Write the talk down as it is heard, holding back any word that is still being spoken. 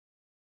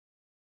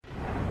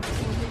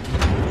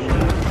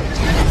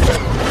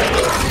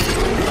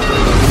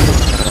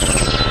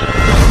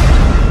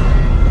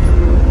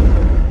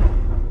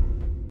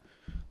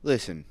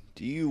Listen,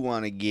 do you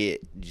want to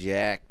get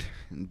jacked?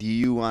 Do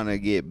you want to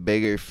get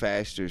bigger,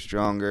 faster,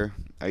 stronger?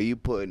 Are you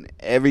putting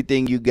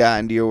everything you got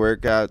into your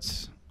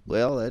workouts?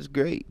 Well, that's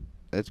great.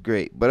 That's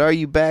great. But are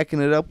you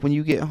backing it up when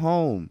you get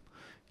home?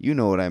 You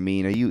know what I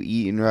mean. Are you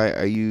eating right?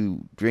 Are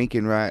you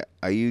drinking right?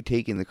 Are you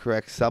taking the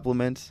correct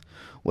supplements?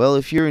 Well,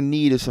 if you're in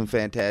need of some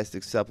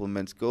fantastic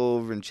supplements, go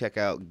over and check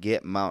out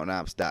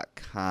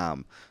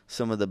getmountainops.com.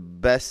 Some of the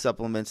best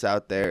supplements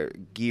out there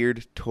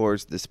geared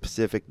towards the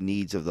specific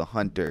needs of the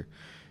hunter.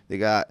 They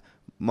got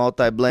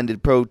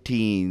multi-blended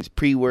proteins,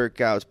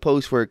 pre-workouts,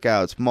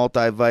 post-workouts,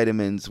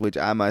 multivitamins, which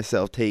I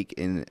myself take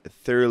and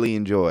thoroughly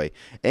enjoy.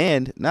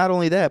 And not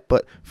only that,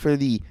 but for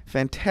the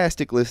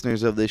fantastic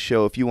listeners of this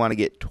show, if you want to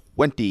get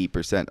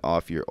 20%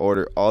 off your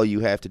order, all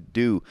you have to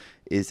do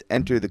is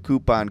enter the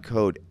coupon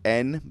code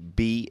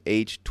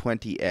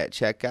NBH20 at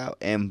checkout,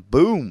 and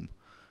boom,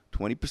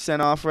 20%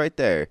 off right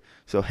there.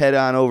 So head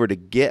on over to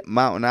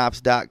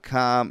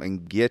getmountainops.com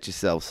and get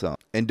yourself some.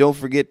 And don't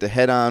forget to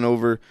head on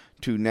over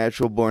to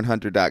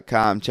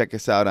naturalbornhunter.com. Check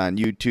us out on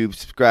YouTube.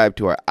 Subscribe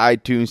to our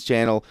iTunes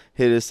channel.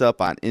 Hit us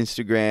up on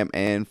Instagram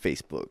and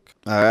Facebook.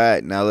 All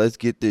right, now let's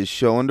get this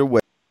show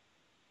underway.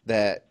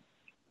 That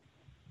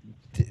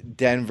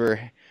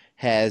Denver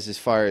has as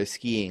far as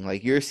skiing.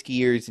 Like your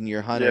skiers and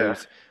your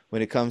hunters,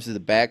 when it comes to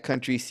the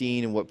backcountry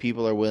scene and what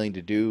people are willing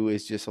to do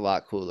is just a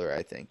lot cooler,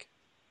 I think.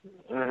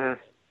 Mm-hmm.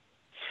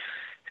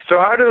 So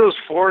how do those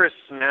forests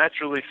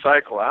naturally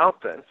cycle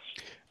out then?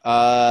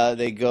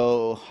 They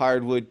go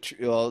hardwood.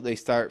 Well, they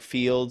start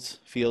fields.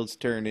 Fields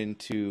turn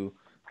into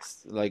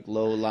like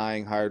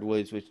low-lying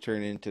hardwoods, which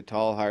turn into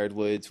tall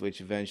hardwoods,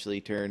 which eventually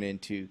turn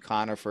into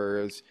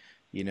conifers.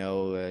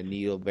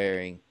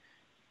 Needle-bearing,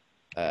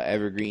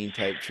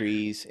 evergreen-type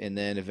trees, and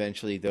then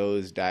eventually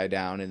those die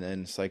down and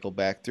then cycle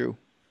back through.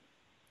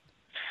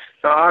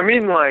 I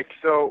mean,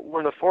 so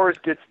when the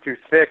forest gets too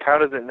thick, how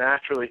does it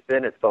naturally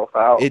thin itself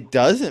out? It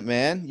doesn't,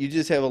 man. You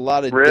just have a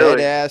lot of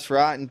dead-ass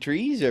rotten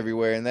trees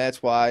everywhere, and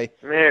that's why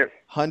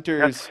hunters...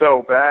 That's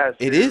so bad.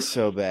 It is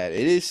so bad.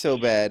 It is so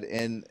bad.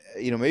 And,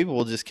 maybe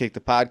we'll just kick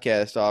the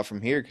podcast off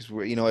from here because,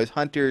 as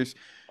hunters,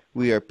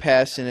 we are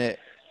passionate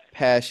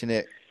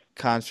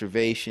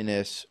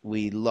conservationists.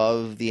 We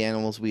love the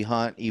animals we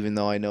hunt, even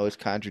though I know it's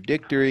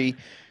contradictory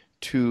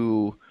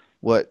to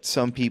what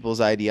some people's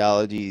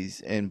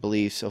ideologies and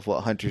beliefs of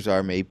what hunters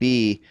are may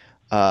be.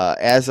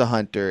 As a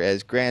hunter,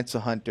 as Grant's a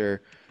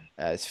hunter,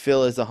 as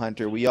Phil is a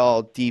hunter, we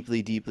all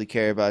deeply, deeply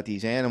care about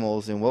these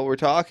animals. And what we're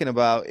talking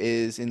about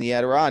is in the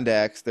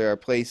Adirondacks, there are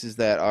places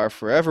that are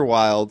forever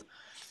wild.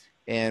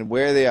 And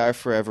where they are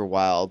forever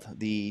wild,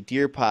 the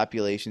deer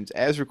populations,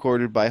 as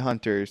recorded by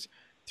hunters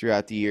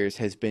throughout the years,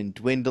 has been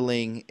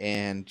dwindling,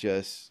 and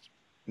just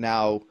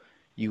now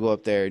you go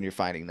up there and you're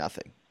finding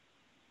nothing.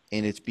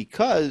 And it's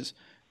because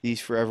these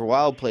forever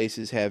wild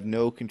places have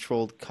no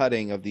controlled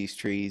cutting of these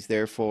trees.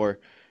 Therefore,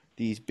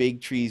 these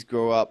big trees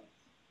grow up.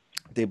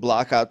 They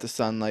block out the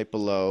sunlight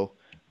below.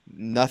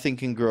 Nothing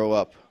can grow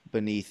up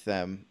beneath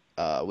them,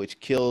 which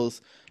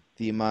kills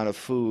the amount of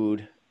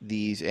food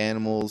these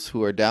animals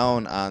who are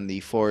down on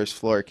the forest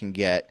floor can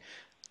get,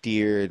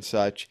 deer and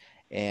such.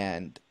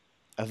 And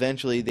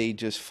eventually they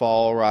just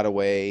fall right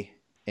away,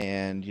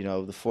 and,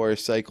 the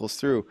forest cycles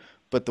through.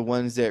 But the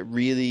ones that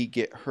really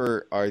get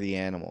hurt are the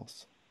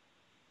animals.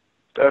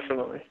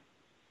 Definitely.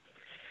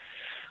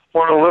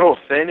 Well, a little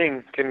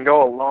thinning can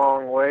go a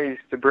long ways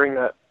to bring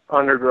that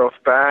undergrowth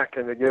back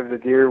and to give the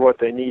deer what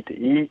they need to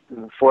eat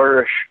and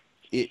flourish.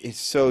 It's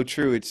so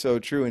true. It's so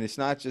true. And it's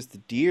not just the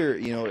deer,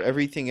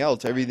 everything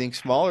else, everything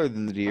smaller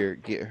than the deer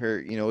get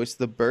hurt. It's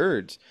the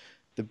birds.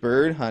 The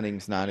bird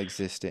hunting's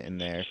non-existent in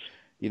there.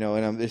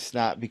 And it's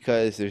not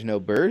because there's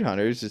no bird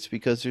hunters. It's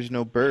because there's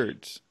no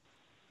birds.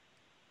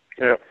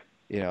 Yeah.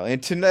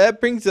 And that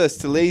brings us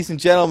to, ladies and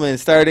gentlemen,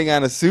 starting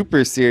on a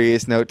super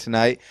serious note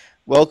tonight.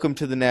 Welcome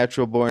to the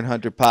Natural Born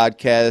Hunter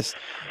podcast.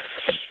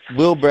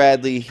 Will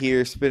Bradley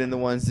here, spinning the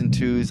ones and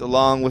twos,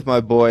 along with my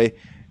boy,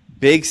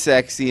 Big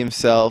Sexy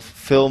himself,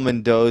 Phil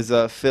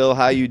Mendoza. Phil,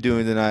 how you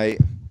doing tonight?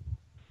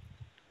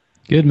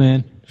 Good,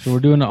 man. So we're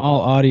doing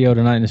all audio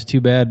tonight, and it's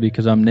too bad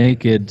because I'm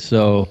naked.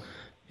 So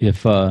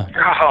if all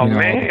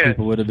the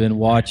people would have been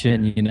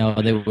watching,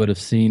 they would have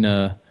seen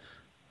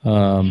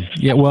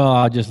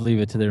I'll just leave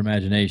it to their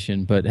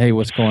imagination. But hey,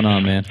 what's going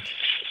on, man?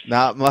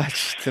 Not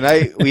much.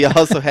 Tonight we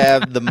also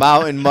have the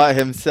mountain mutt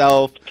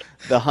himself,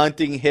 the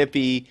hunting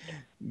hippie,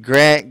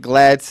 Grant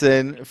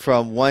Gladson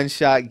from One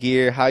Shot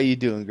Gear. How you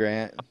doing,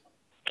 Grant?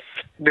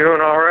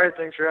 Doing all right.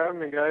 Thanks for having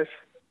me, guys.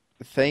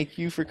 Thank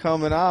you for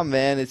coming on,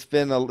 man. It's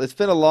been a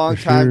long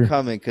time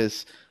coming,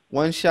 because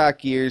One Shot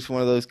Gear is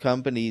one of those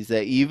companies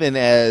that even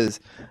as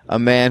a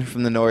man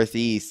from the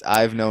Northeast,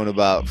 I've known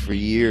about for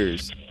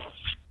years.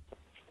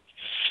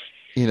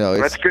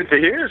 That's good to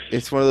hear.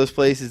 It's one of those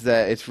places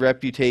that its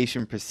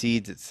reputation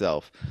precedes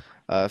itself.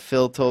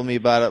 Phil told me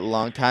about it a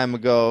long time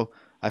ago.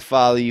 I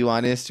follow you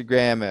on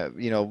Instagram at,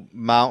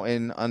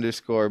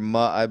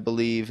 mountain_mutt, I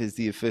believe is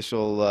the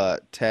official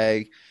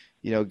tag.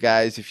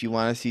 Guys, if you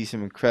want to see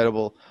some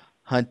incredible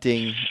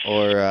hunting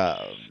or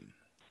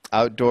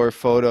outdoor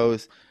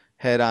photos,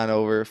 head on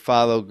over,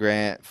 follow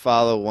Grant,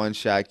 follow One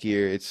Shot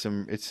Gear. It's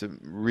some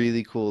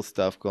really cool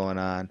stuff going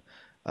on,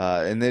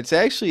 and it's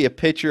actually a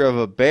picture of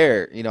a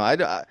bear.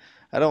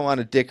 I don't want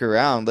to dick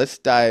around. Let's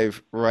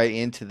dive right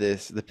into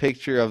this. The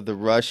picture of the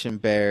Russian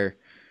bear.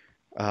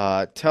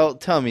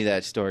 Tell me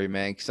that story,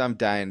 man, because I'm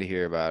dying to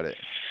hear about it.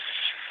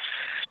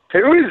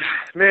 It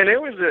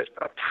was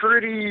a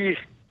pretty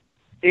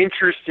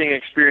interesting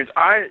experience.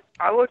 I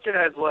looked at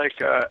it as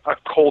like a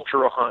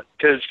cultural hunt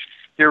because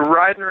you're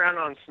riding around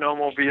on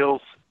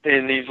snowmobiles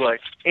in these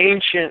like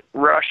ancient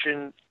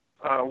Russian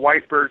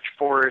white birch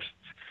forests,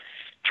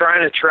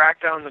 trying to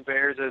track down the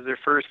bears as they're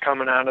first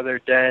coming out of their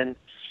den.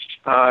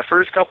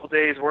 First couple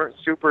days weren't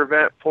super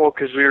eventful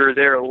because we were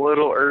there a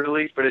little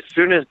early, but as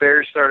soon as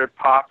bears started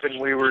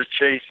popping, we were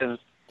chasing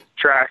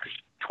tracks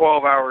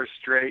 12 hours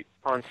straight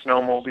on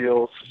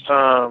snowmobiles,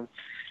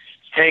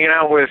 hanging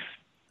out with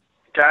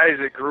guys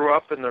that grew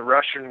up in the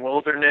Russian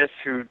wilderness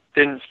who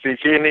didn't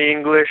speak any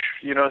English,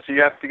 so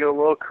you have to get a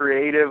little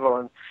creative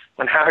on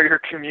how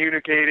you're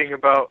communicating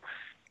about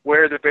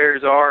where the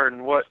bears are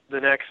and what the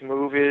next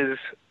move is.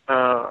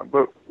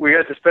 But we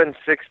got to spend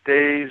 6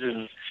 days,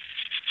 and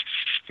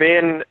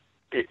man,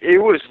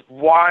 it was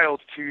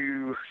wild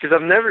because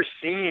I've never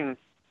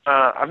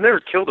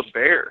killed a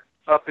bear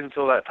up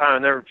until that time.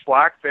 I've never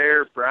black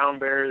bear, brown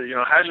bear,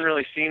 hadn't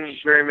really seen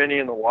very many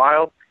in the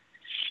wild.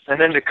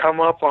 And then to come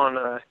up on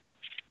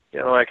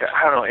like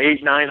I don't know,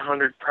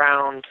 800-900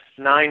 pound,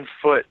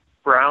 9-foot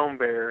brown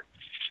bear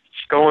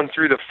going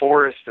through the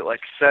forest at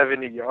like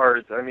 70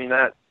 yards. I mean,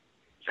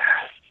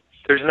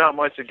 there's not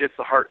much that gets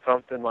the heart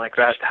thumping like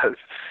that does.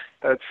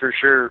 That's for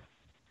sure.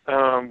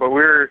 But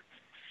we're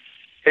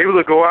able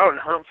to go out and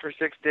hunt for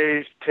 6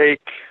 days,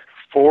 take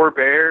 4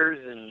 bears,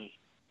 and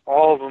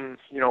all of them,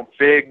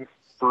 big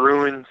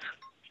Bruins.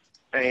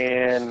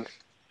 And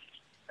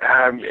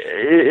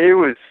it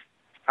was,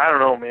 I don't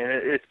know,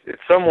 man.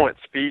 It's somewhat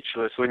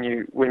speechless when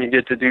you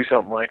get to do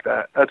something like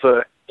that. That's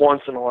a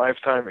once in a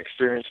lifetime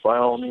experience by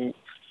all means.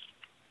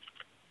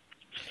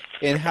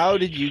 And how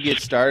did you get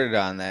started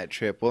on that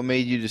trip? What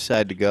made you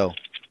decide to go?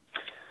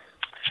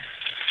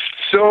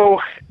 So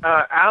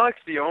Alex,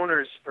 the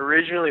owner's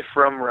originally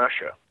from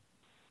Russia,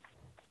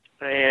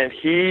 and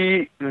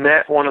he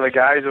met one of the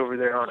guys over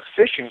there on a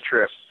fishing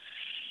trip.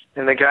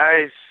 And the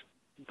guys,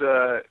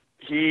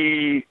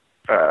 he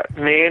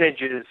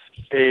manages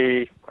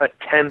a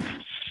tenth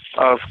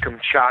of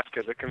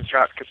Kamchatka, the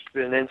Kamchatka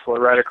Peninsula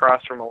right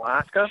across from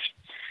Alaska.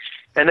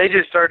 And they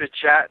just started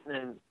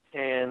chatting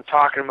and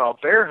talking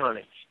about bear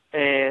hunting.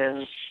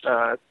 And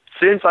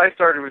since I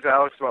started with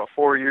Alex about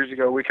 4 years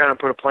ago, we kind of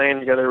put a plan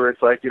together where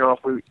it's like,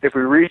 if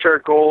we reach our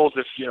goals,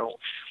 if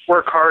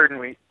work hard and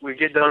we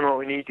get done what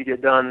we need to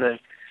get done, then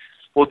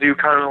we'll do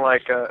kind of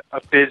like a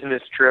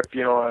business trip,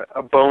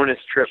 a bonus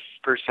trip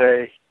per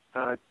se,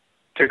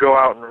 to go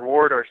out and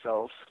reward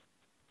ourselves.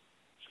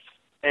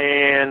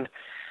 And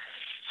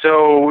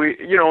so we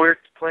were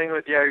playing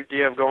with the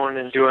idea of going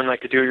and doing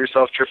like a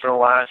do-it-yourself trip in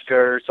Alaska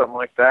or something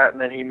like that.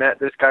 And then he met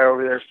this guy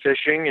over there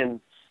fishing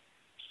and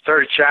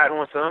started chatting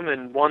with him,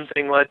 and one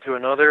thing led to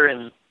another.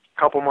 And a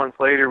couple months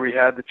later, we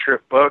had the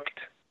trip booked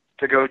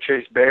to go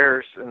chase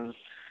bears and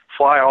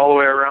fly all the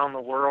way around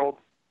the world,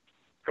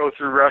 go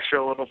through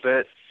Russia a little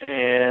bit,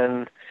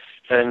 and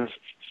then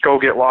go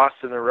get lost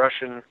in the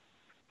Russian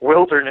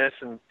wilderness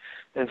and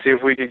see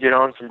if we could get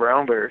on some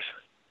brown bears.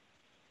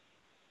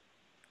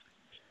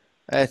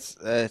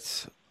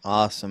 That's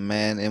awesome,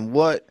 man. And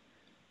what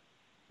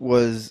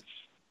was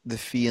the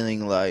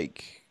feeling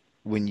like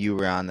when you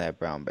were on that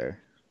brown bear?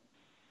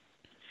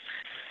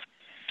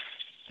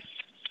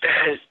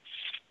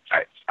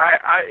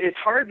 It's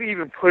hard to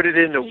even put it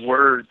into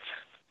words.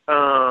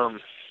 And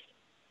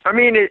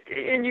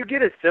you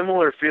get a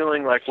similar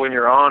feeling like when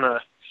you're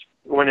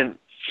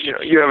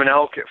you have an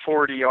elk at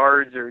 40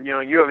 yards, or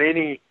you have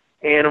any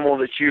animal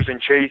that you've been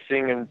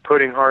chasing and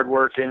putting hard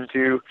work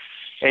into,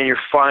 and you're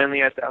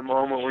finally at that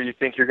moment where you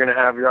think you're going to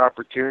have your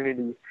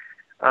opportunity.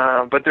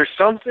 But there's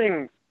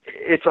something,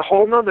 it's a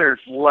whole nother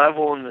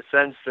level in the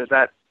sense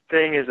that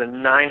thing is a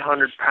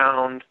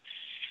 900-pound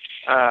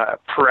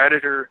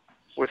predator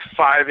with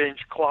 5-inch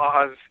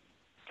claws.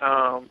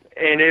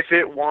 And if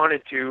it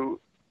wanted to,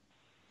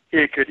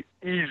 it could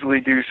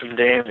easily do some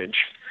damage.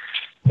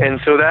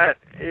 And so that,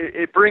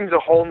 it brings a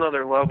whole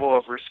nother level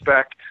of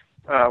respect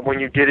when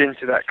you get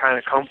into that kind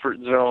of comfort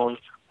zone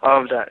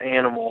of that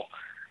animal.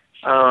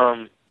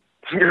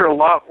 You're a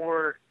lot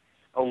more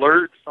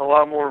alert, a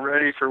lot more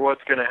ready for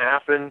what's going to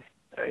happen.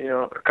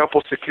 A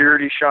couple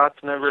security shots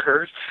never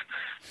hurts.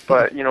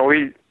 But,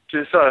 we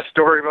just saw a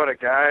story about a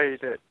guy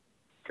that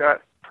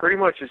got pretty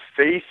much his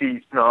face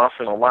eaten off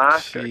in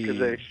Alaska because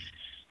they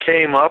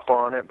came up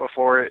on it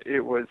before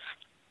it was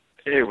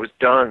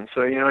done.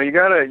 So, you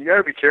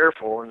gotta be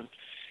careful, and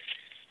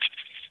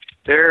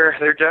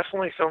they're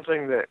definitely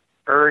something that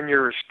earn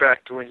your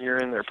respect when you're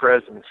in their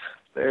presence.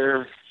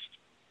 They're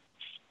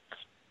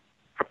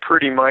a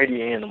pretty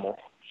mighty animal.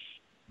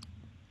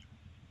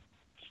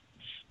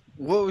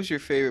 What was your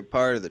favorite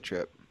part of the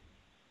trip?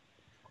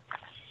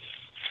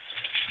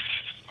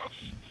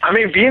 I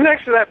mean, being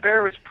next to that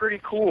bear was pretty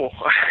cool.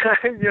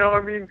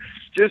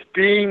 Just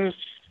being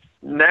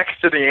next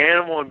to the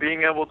animal and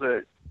being able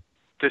to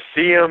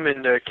see him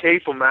and to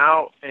cape him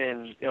out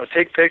and,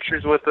 take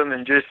pictures with him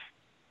and just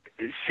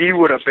see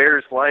what a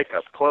bear's like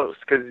up close.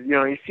 Because,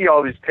 you see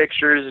all these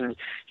pictures and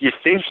you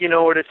think you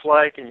know what it's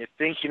like and you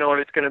think you know what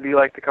it's going to be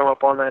like to come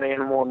up on that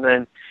animal, and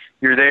then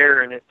you're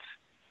there and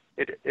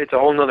it's a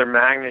whole nother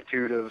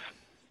magnitude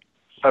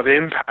of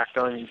impact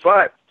on you.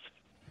 But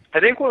I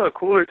think one of the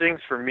cooler things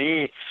for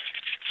me,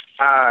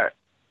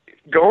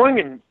 going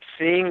and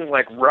seeing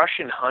like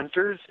Russian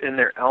hunters in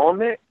their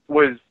element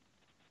was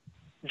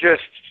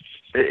just,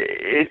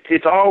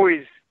 it's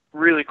always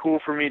really cool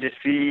for me to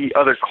see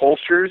other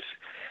cultures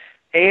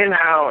and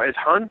how as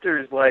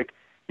hunters, like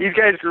these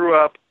guys grew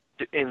up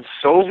in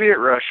Soviet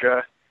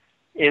Russia,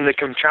 in the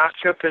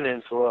Kamchatka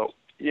Peninsula,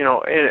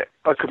 in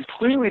a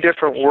completely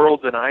different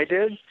world than I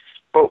did.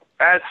 But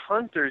as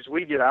hunters,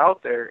 we get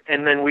out there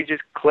and then we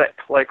just click.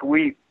 Like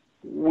we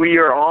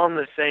are on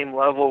the same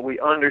level. We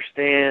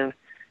understand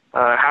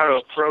how to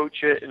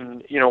approach it,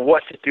 and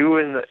what to do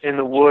in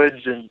the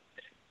woods, and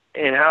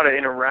how to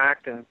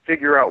interact and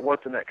figure out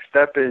what the next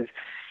step is.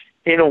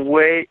 In a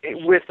way,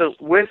 with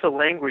a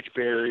language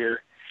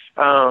barrier,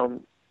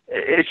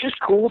 it's just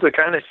cool to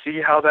kind of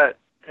see how that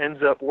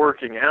ends up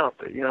working out.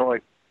 That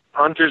like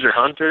hunters are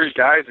hunters,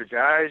 guys are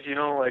guys.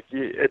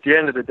 At the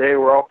end of the day,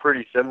 we're all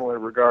pretty similar,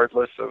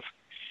 regardless of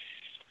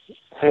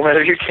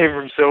whether you came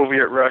from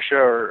Soviet Russia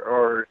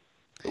or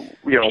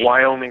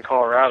Wyoming,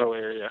 Colorado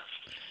area.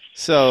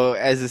 So,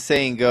 as the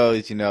saying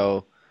goes,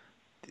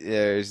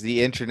 there's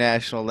the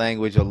international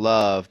language of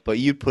love, but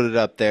you'd put it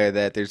up there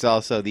that there's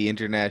also the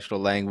international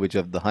language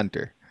of the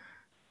hunter.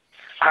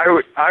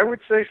 I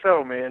would say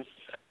so, man.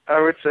 I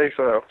would say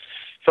so.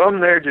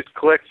 Something there just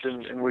clicked,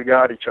 and we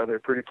got each other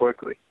pretty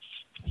quickly.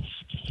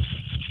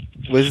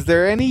 Was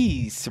there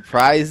any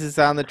surprises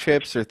on the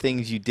trips or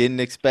things you didn't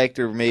expect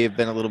or may have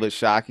been a little bit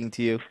shocking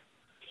to you?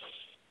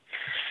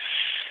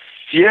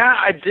 Yeah,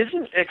 I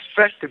didn't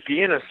expect to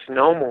be in a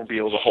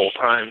snowmobile the whole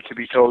time, to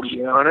be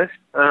totally honest.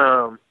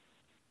 And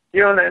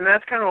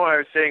that's kind of why I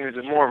was saying it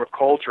was more of a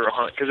cultural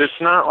hunt, because it's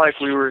not like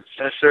we were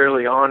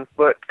necessarily on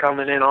foot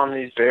coming in on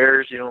these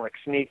bears, like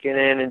sneaking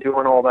in and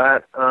doing all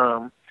that.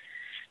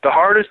 The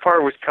hardest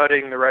part was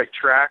cutting the right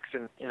tracks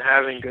and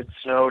having good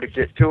snow to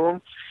get to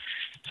them.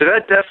 So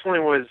that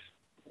definitely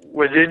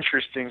was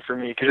interesting for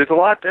me, because it's a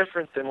lot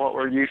different than what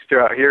we're used to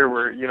out here,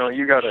 where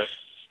you got to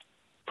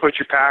put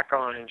your pack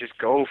on and just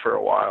go for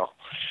a while.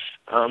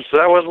 So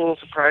that was a little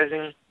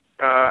surprising.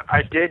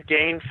 I did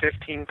gain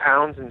 15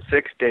 pounds in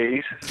 6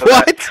 days. So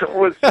what? That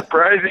was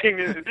surprising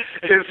as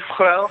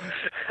well.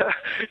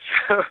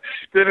 So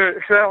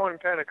that one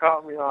kind of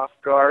caught me off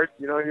guard.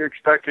 You're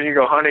expecting you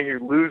go hunting, you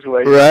lose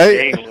weight, right?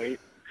 You gain weight.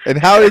 And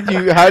how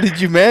did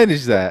you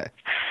manage that?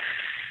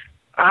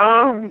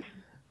 Man,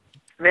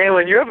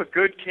 when you have a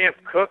good camp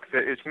cook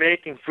that is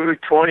making food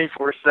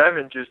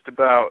 24/7, just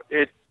about,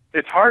 it's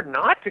hard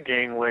not to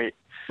gain weight.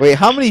 Wait,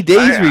 how many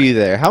days were you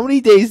there? How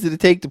many days did it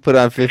take to put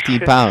on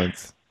 15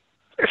 pounds?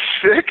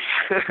 6.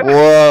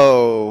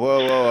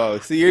 Whoa.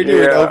 So you're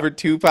doing over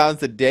 2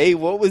 pounds a day?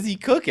 What was he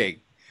cooking?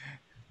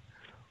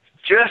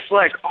 Just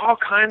like all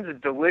kinds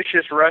of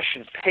delicious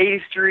Russian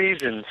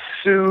pastries and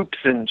soups,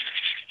 and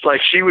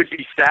like she would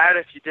be sad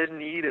if you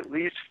didn't eat at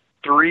least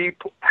 3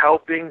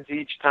 helpings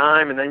each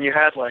time, and then you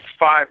had like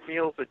 5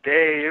 meals a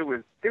day. It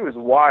was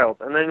wild.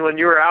 And then when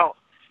you were out,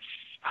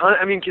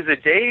 because the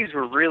days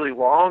were really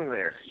long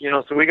there,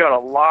 so we got a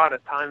lot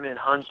of time in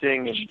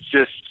hunting and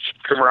just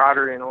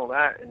camaraderie and all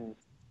that, and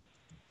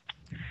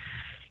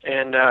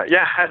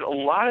had a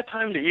lot of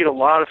time to eat a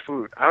lot of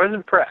food. I was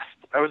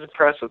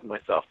impressed with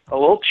myself. A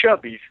little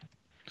chubby,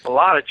 a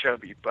lot of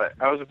chubby, but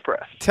I was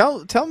impressed.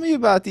 Tell me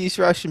about these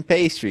Russian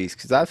pastries,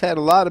 because I've had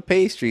a lot of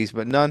pastries,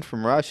 but none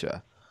from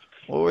Russia.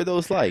 What were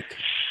those like?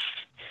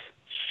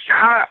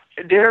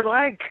 They're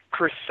like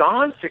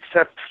croissants,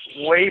 except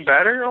way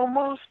better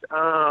almost.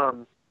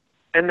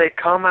 And they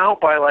come out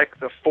by like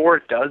the 4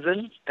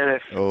 dozen. And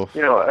if,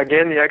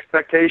 again, the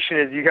expectation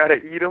is you got to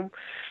eat them.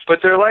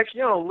 But they're like,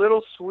 a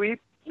little sweet.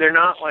 They're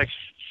not like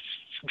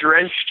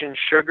drenched in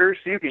sugar,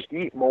 so you can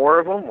eat more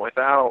of them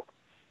without,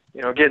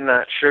 getting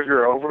that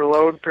sugar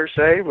overload per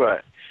se.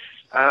 But,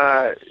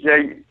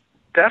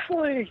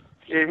 definitely.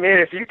 Man,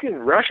 if you can,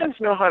 Russians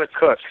know how to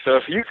cook. So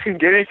if you can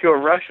get into a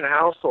Russian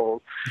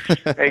household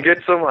and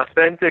get some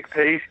authentic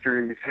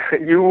pastries,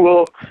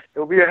 you'll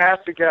be a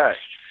happy guy.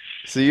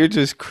 So you're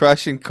just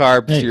crushing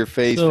carbs to your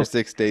face for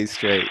 6 days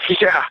straight.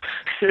 Yeah,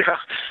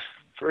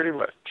 pretty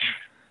much.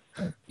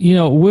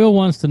 Will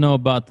wants to know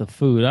about the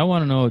food. I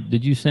want to know,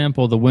 did you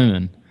sample the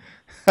women?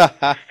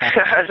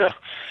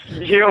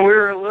 We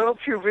were a little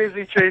too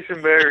busy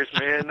chasing bears,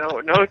 man.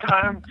 No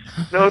time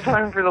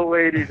for the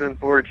ladies,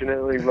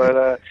 unfortunately.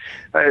 But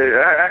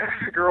I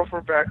a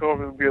girlfriend back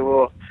home would be a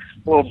little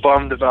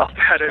bummed about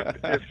that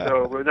if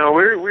so. But no,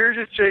 we were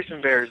just chasing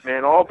bears,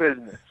 man. All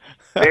business,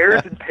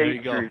 bears and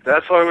pastries.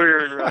 That's why we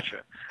were in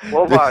Russia.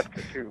 Well,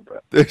 vodka too.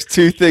 But there's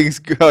 3 things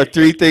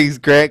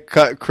Grant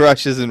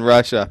crushes in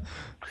Russia: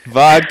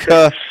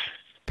 vodka,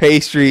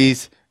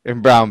 pastries,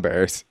 and brown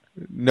bears.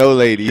 No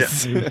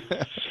ladies. Yeah.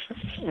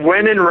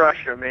 When in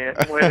Russia, man.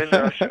 When in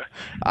Russia.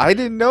 I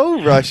didn't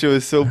know Russia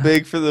was so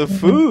big for the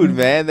food,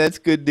 man. That's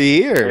good to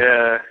hear.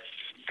 Yeah.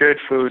 Good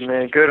food,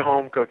 man. Good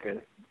home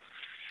cooking.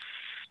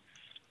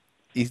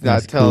 He's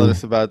not telling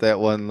us about that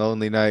one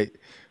lonely night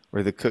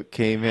where the cook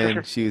came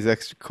in. She was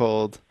extra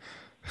cold.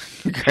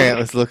 Grant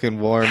was looking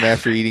warm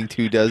after eating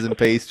 2 dozen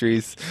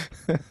pastries.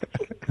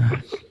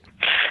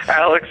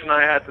 Alex and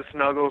I had to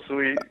snuggle, so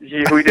we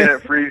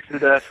didn't freeze to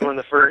death when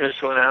the furnace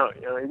went out.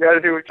 You know, you got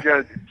to do what you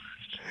got to do.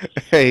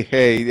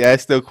 Hey,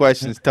 ask no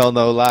questions, tell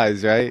no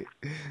lies, right?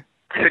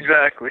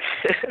 Exactly.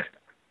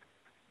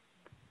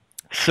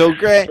 So,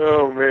 Grant.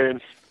 Oh,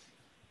 man.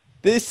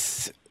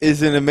 This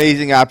is an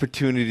amazing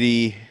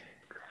opportunity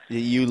that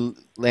you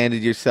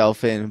landed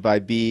yourself in by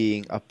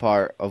being a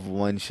part of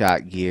One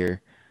Shot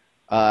Gear.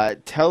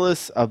 Tell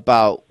us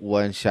about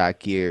One Shot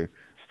Gear,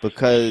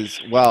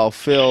 because while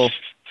Phil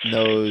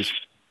knows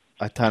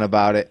a ton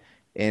about it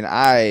and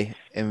I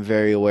am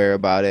very aware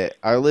about it,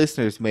 our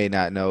listeners may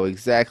not know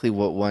exactly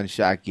what One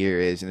Shot Gear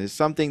is, and it's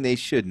something they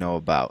should know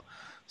about.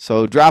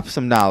 So drop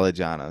some knowledge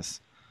on us.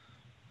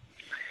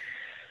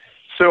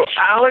 So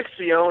Alex,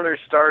 the owner,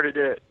 started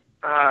it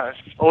a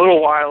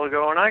little while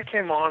ago, and I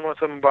came on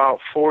with him about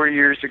 4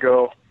 years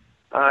ago.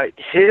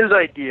 His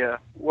idea,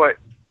 what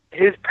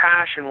his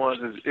passion was,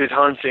 is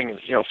hunting, and,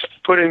 you know,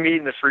 putting meat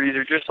in the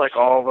freezer, just like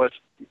all of us.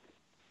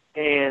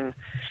 And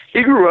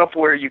he grew up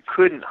where you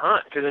couldn't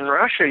hunt, because in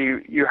Russia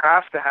you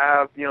have to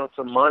have, you know,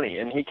 some money.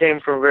 And he came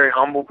from a very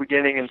humble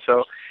beginning, and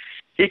so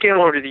he came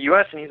over to the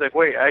U.S. and he's like,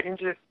 wait, I can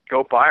just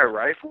go buy a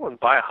rifle and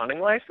buy a hunting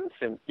license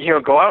and, you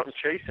know, go out and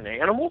chase an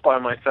animal by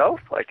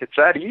myself? Like, it's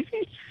that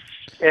easy?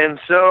 And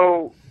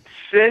so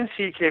since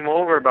he came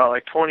over about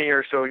like 20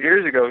 or so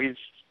years ago, he's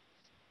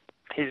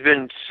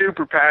been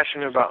super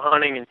passionate about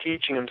hunting and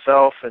teaching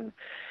himself and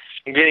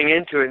getting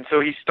into it. And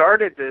so he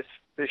started this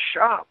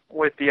shop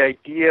with the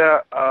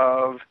idea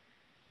of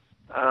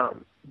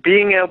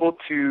being able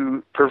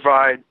to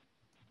provide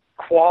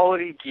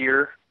quality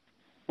gear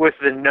with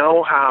the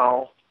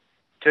know-how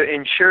to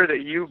ensure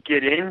that you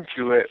get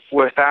into it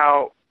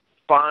without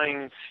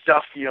buying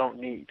stuff you don't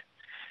need.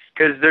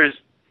 Because there's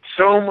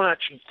so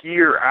much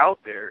gear out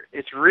there,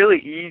 it's really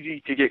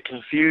easy to get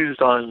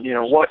confused on, you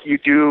know, what you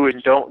do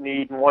and don't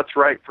need and what's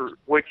right for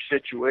which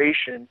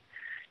situation.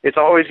 It's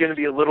always going to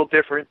be a little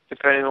different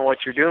depending on what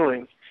you're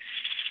doing.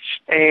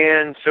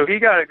 And so he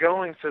got it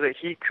going so that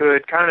he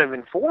could kind of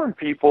inform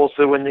people,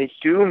 so when they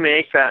do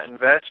make that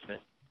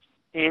investment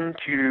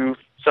into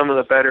some of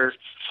the better,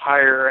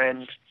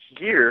 higher-end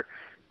gear,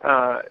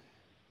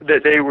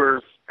 that they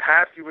were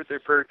happy with their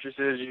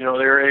purchases. You know,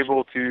 they were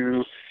able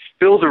to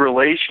build a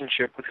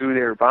relationship with who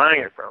they were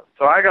buying it from.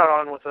 So I got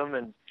on with them,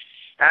 and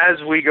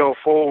as we go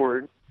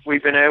forward,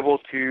 we've been able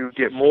to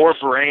get more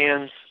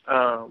brands,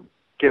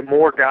 get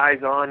more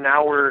guys on.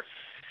 Now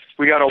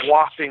we got a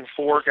whopping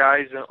 4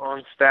 guys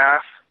on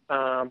staff,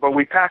 but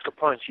we pack a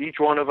punch. Each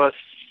one of us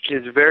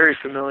is very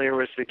familiar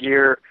with the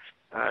gear.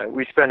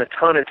 We spend a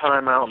ton of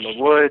time out in the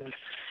woods,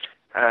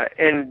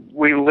 and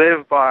we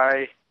live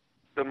by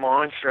the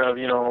mantra of,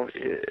 you know,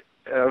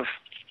 of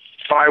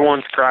buy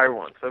once, cry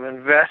once, of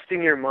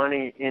investing your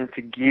money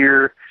into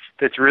gear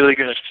that's really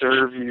going to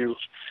serve you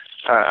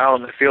out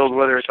in the field,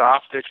 whether it's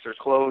optics or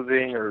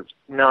clothing or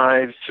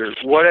knives or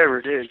whatever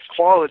it is,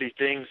 quality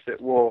things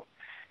that will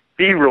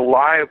be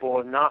reliable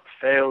and not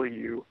fail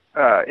you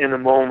in the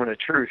moment of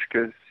truth,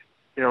 because,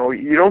 you know,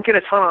 you don't get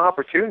a ton of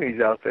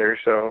opportunities out there.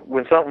 So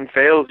when something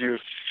fails you,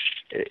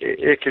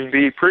 it can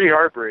be pretty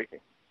heartbreaking.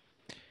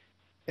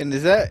 And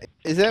is that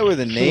where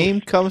the name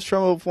comes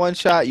from of One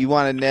Shot? You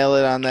want to nail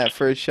it on that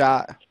first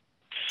shot?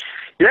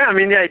 Yeah, I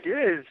mean, the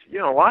idea is, you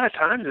know, a lot of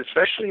times,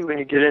 especially when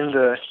you get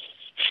into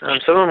some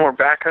of the more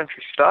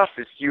backcountry stuff,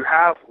 is you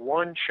have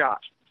one shot.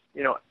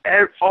 You know,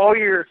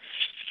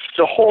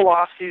 the whole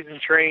off-season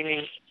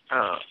training,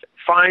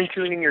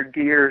 fine-tuning your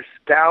gear,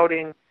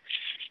 scouting,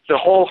 the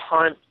whole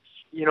hunt,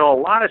 you know, a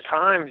lot of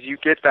times you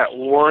get that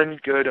one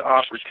good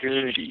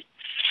opportunity,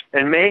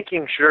 and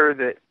making sure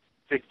that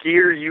the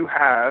gear you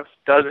have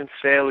doesn't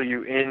fail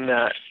you in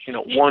that, you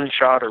know, one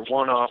shot or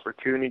one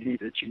opportunity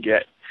that you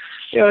get.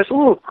 You know, it's a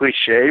little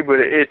cliche,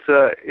 but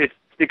it's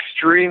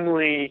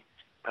extremely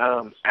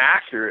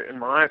accurate in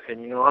my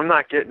opinion. You know, I'm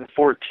not getting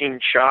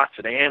 14 shots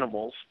at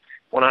animals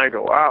when I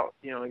go out.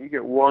 You know, you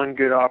get one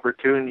good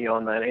opportunity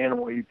on that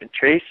animal you've been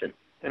chasing,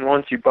 and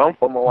once you bump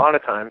them, a lot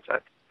of times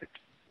it's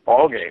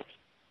ball game.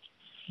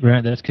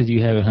 Grant, that's because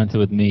you haven't hunted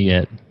with me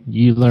yet.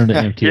 You learned to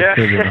empty a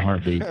trigger in a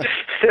heartbeat.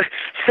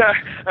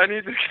 I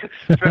need to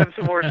spend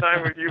some more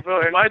time with you,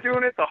 Bill. Am I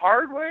doing it the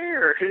hard way,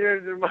 or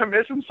am I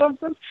missing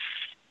something?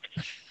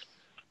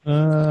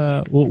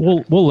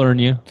 We'll learn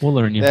you. We'll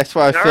learn you. That's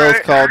why Phil's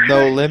called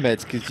No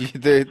Limits, because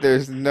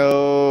there's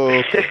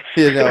no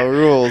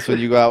rules when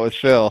you go out with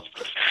Phil.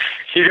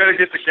 You got to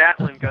get the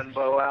Gatling gun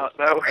bow out.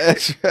 That way.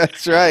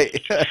 That's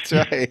right. That's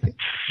right.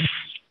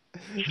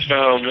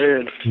 Oh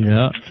man.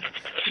 Yeah.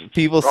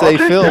 People say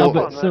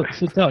Phil. So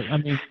tell, I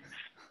mean,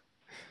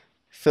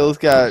 Phil's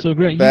got So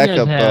Grant, you guys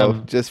backup bow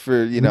have just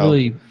for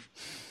really,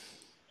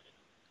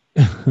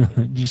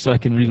 just so I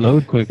can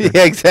reload quicker.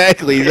 Yeah,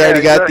 exactly. He's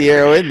already got the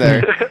arrow in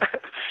there.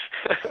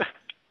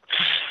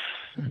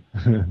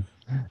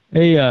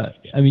 Hey, I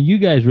mean, you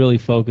guys really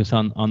focus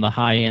on the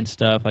high end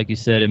stuff, like you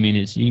said. I mean,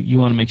 it's you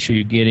want to make sure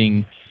you're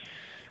getting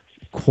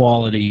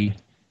quality,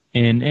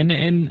 and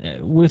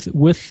with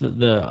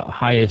the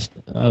highest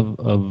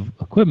of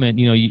equipment,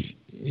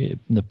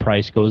 the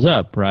price goes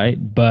up,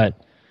 right?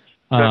 But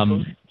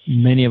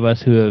many of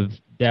us who have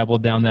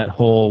dabbled down that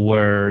hole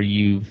where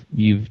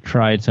you've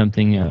tried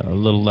something a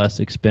little less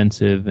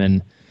expensive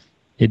and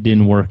it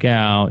didn't work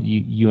out,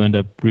 you end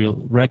up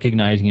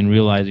recognizing and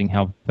realizing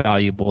how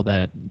valuable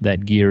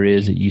that gear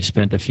is that you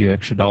spent a few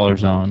extra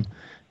dollars on.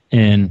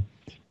 And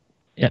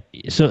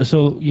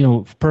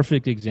so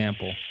perfect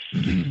example.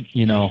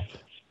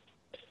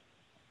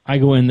 I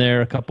go in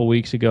there a couple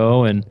weeks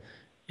ago and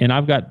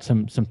I've got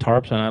some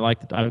tarps, and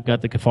I've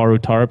got the Kafaru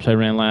tarps I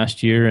ran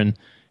last year, and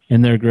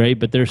they're great,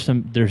 but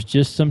there's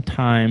just some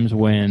times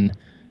when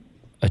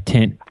a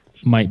tent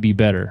might be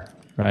better,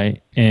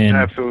 right? And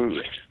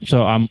absolutely.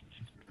 So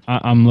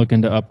I'm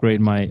looking to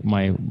upgrade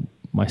my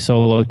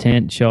solo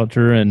tent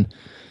shelter, and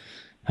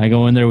I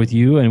go in there with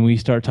you and we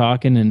start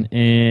talking,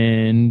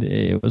 and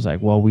it was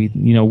like, well,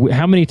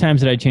 how many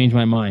times did I change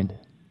my mind,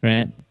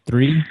 Grant?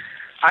 3?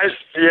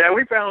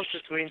 We bounced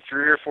between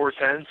 3 or 4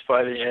 tents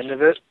by the end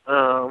of it.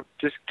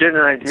 Just getting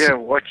an idea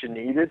of what you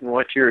needed and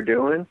what you were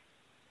doing.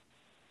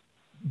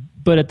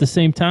 But at the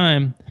same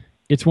time,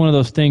 it's one of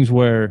those things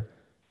where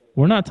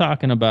we're not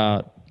talking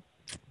about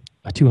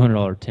a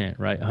 $200 tent,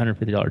 right?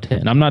 $150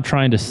 tent. And I'm not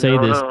trying to say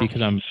this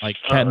because I'm like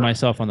patting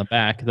myself on the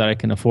back that I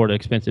can afford an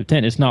expensive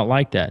tent. It's not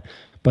like that.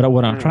 But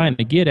what I'm trying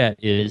to get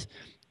at is,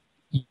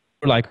 you're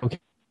like, okay,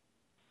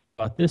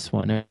 about this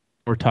one, and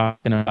we're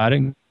talking about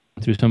it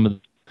through some of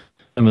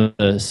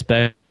the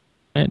specs.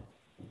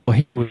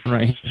 Right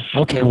here.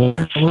 Okay, well,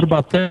 what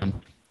about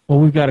them? Well,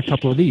 we've got a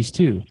couple of these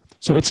too.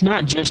 So it's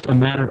not just a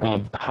matter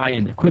of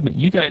high-end equipment.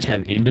 You guys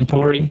have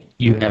inventory.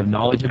 You have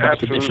knowledge about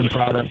the different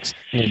products,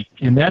 and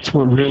that's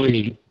what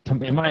really,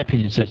 in my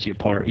opinion, sets you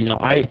apart.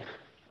 I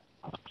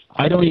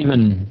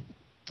don't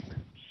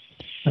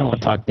want to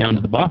talk down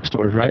to the box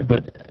stores, right?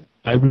 But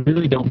I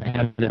really don't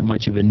have that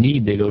much of a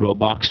need to go to a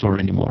box store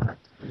anymore.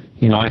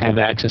 I have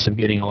access of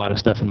getting a lot of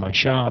stuff in my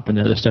shop, and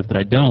the other stuff that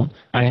I don't.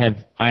 I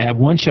have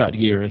one-shot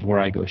gear is where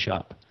I go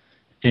shop,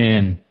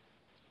 and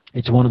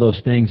it's one of those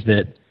things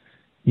that,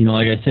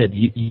 like I said,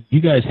 you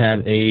guys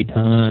have a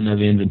ton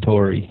of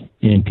inventory,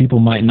 and people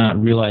might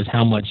not realize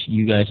how much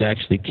you guys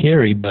actually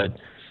carry, but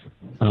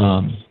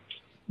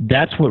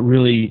that's what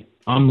really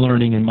I'm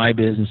learning in my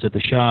business at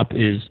the shop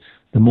is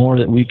the more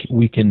that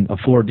we can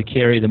afford to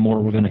carry, the more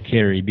we're going to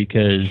carry,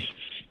 because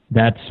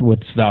that's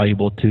what's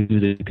valuable to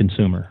the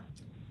consumer.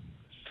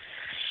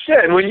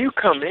 Yeah, and when you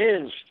come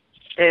in,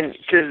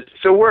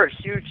 so we're a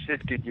huge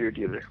Sitka gear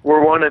dealer.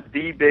 We're one of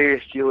the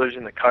biggest dealers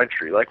in the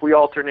country. Like, we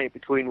alternate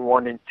between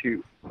 1 and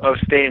 2 of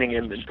standing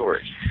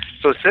inventory.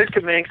 So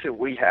Sitka makes it,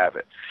 we have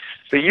it.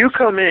 So you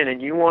come in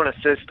and you want a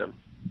system,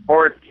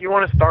 or you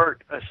want to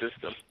start a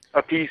system,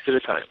 a piece at a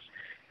time.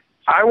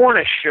 I want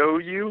to show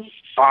you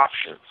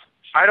options.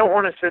 I don't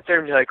want to sit there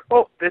and be like,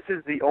 oh, this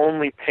is the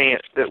only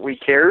pant that we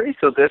carry,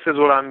 so this is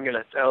what I'm going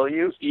to sell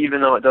you,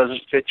 even though it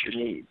doesn't fit your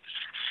needs.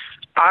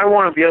 I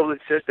want to be able to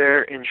sit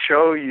there and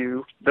show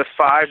you the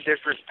 5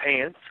 different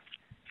pants,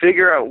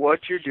 figure out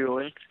what you're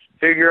doing,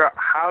 figure out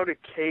how to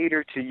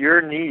cater to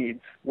your needs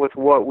with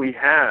what we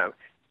have,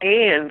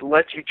 and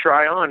let you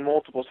try on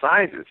multiple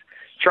sizes.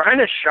 Trying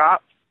to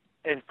shop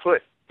and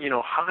put,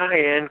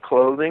 high-end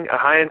clothing, a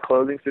high-end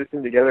clothing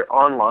system together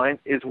online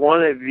is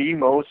one of the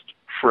most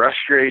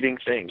frustrating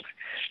things,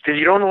 because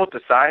you don't know what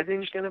the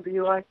sizing is going to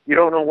be like. You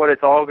don't know what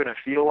it's all going to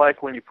feel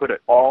like when you put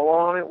it all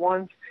on at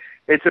once.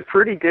 It's a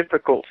pretty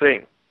difficult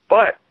thing.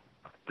 But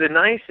the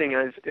nice thing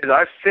is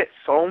I fit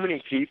so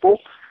many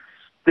people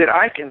that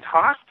I can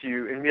talk to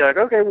you and be like,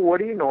 okay, well, what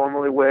do you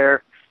normally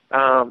wear?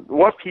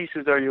 What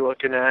pieces are you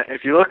looking at?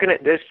 If you're looking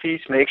at this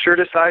piece, make sure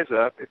to size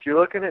up. If you're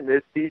looking at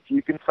this piece,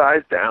 you can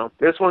size down.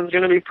 This one's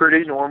going to be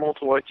pretty normal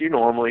to what you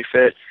normally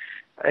fit,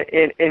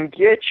 and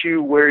get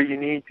you where you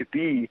need to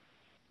be,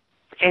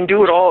 and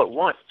do it all at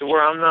once, to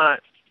where I'm not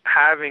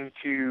having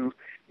to,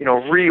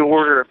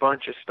 reorder a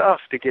bunch of stuff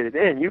to get it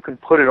in. You can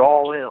put it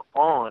all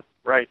on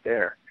right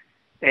there,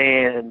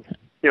 and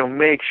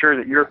make sure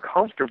that you're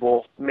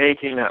comfortable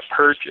making that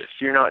purchase.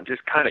 You're not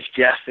just kind of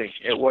guessing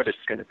at what it's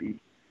going to be.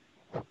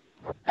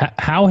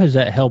 How has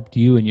that helped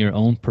you in your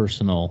own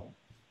personal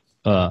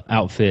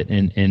outfit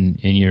and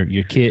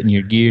your kit and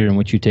your gear and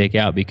what you take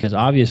out? Because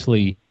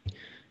obviously,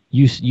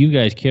 you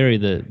guys carry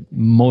the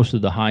most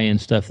of the high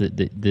end stuff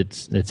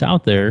that's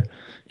out there,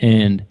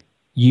 and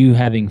you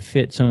having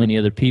fit so many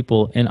other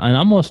people, and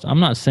I'm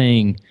not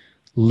saying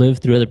live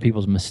through other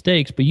people's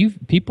mistakes, but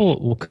people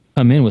will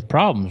come in with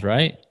problems,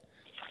 right?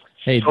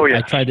 Hey, oh, yeah.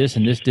 I tried this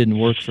and this didn't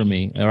work for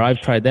me, or I've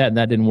tried that and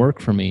that didn't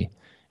work for me.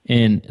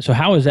 And so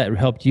how has that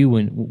helped you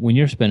when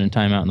you're spending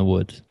time out in the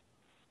woods?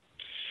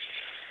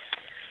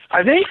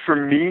 I think for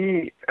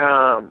me,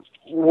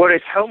 what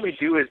it's helped me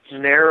do is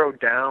narrow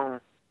down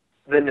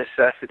the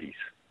necessities.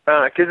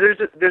 Because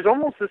there's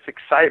almost this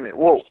excitement.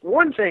 Well,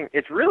 one thing,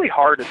 it's really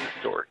hard in the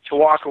store to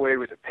walk away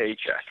with a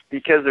paycheck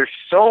because there's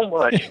so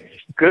much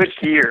good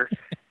gear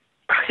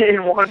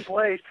in one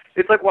place.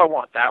 It's like, well, I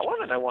want that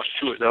one, and I want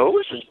two of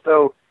those. And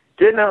so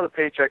getting out of the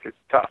paycheck is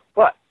tough.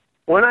 But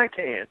when I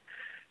can,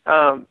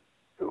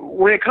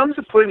 when it comes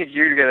to putting the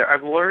gear together,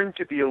 I've learned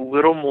to be a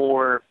little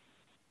more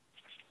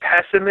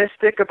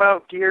pessimistic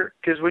about gear,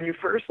 because when you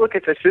first look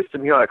at the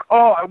system, you're like,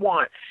 oh, I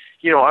want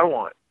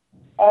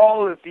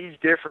all of these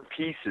different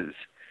pieces,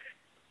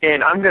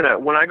 and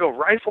when I go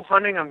rifle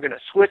hunting, I'm gonna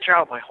switch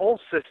out my whole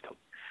system.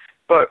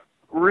 But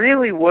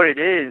really what it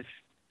is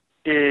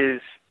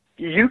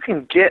you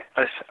can get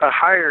a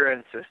higher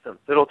end system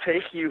that'll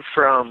take you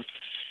from,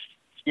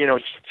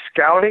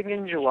 scouting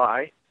in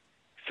July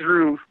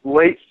through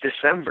late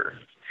December,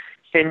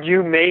 and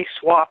you may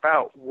swap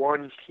out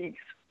one piece.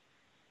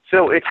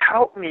 So it's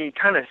helped me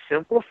kind of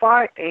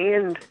simplify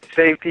and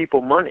save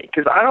people money,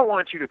 because I don't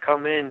want you to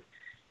come in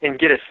and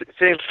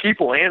save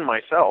people and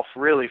myself,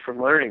 really,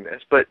 from learning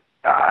this. But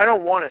I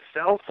don't want to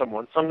sell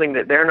someone something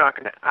that they're not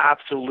going to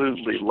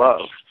absolutely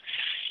love.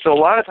 So a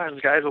lot of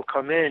times guys will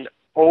come in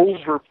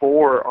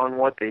overboard on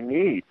what they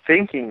need,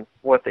 thinking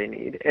what they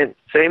need, and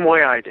same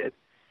way I did.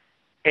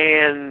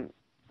 And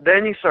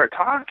then you start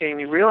talking,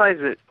 you realize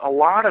that a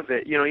lot of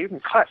it, you can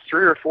cut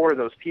 3 or 4 of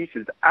those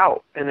pieces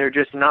out, and they're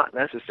just not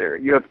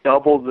necessary. You have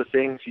double the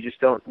things you just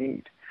don't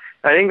need.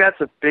 I think that's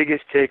the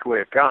biggest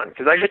takeaway I've gotten,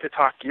 because I get to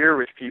talk gear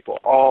with people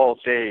all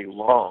day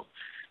long.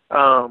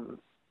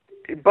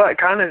 But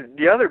kind of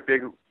the other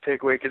big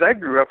takeaway, because I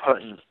grew up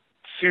hunting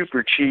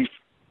super cheap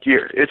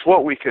gear. It's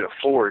what we could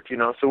afford,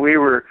 So we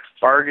were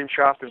bargain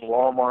shopping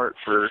Walmart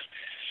for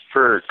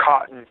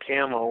cotton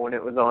camo when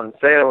it was on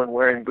sale, and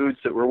wearing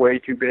boots that were way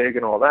too big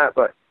and all that.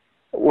 But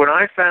when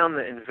I found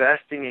that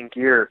investing in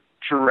gear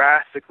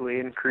drastically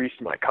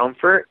increased my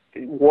comfort,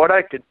 what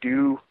I could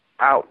do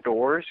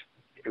outdoors,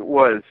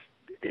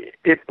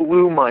 it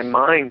blew my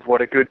mind what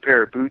a good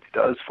pair of boots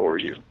does for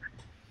you.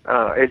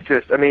 It's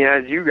just,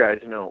 as you guys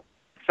know,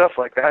 stuff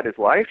like that is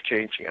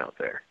life-changing out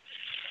there.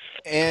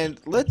 And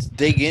let's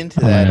dig into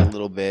that a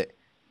little bit.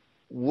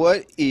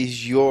 What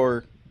is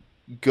your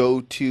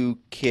go-to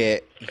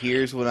kit?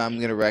 Here's what I'm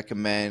going to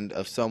recommend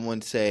of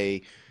someone,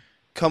 say,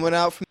 coming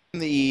out from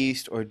the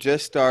East, or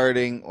just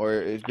starting,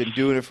 or has been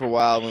doing it for a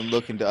while and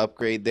looking to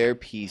upgrade their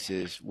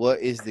pieces. What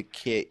is the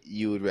kit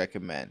you would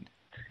recommend?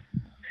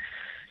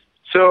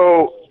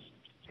 So,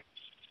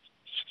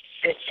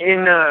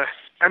 I'm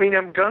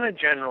going to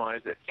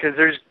generalize it, because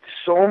there's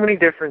so many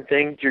different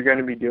things you're going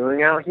to be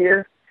doing out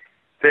here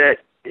that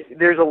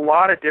there's a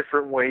lot of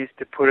different ways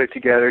to put it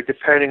together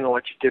depending on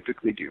what you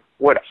typically do.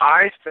 What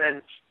I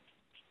spend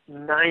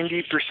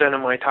 90% of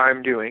my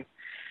time doing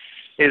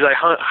is I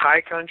hunt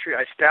high country.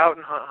 I scout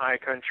and hunt high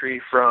country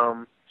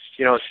from,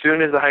 as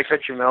soon as the high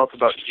country melts,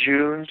 about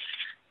June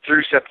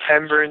through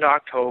September into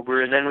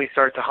October, and then we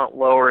start to hunt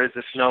lower as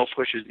the snow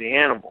pushes the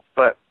animals.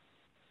 But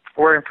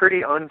we're in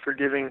pretty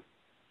unforgiving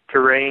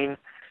terrain.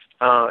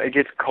 It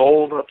gets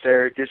cold up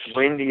there. It gets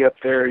windy up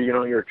there.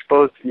 You're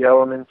exposed to the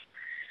elements.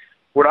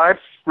 What I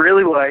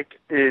really like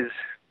is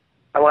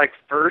I like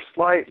First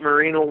Light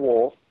merino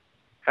wool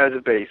as a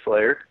base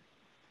layer.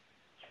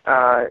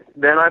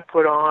 Then I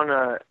put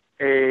on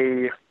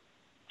a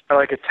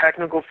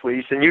technical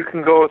fleece, and you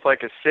can go with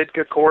like a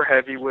Sitka Core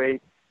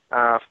Heavyweight,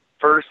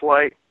 First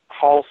Light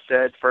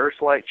Halstead,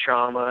 First Light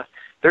Chama.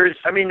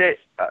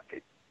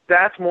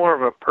 That's more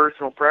of a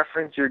personal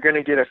preference. You're going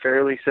to get a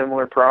fairly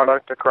similar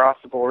product across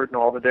the board in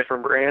all the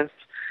different brands.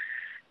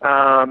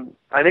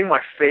 I think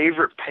my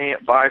favorite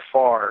pant by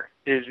far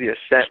is the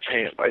Ascent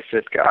pant by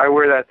Sitka. I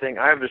wear that thing.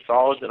 I have the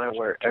solids, and I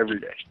wear it every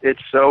day.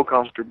 It's so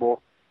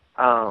comfortable.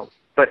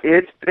 But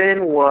it's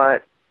been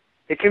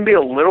it can be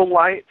a little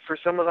light for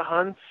some of the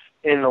hunts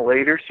in the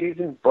later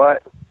season,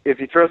 but if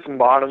you throw some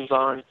bottoms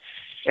on,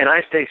 and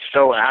I stay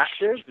so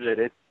active that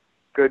it's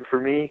good for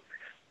me.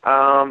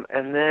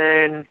 And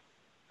then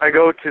I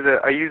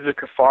use the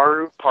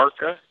Kafaru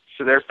parka,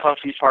 so they're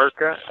puffy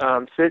parka.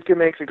 Sitka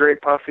makes a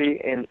great puffy,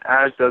 and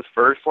as does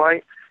First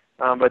Light.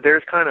 But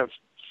there's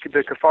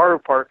the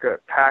Kafaru parka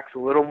packs a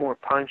little more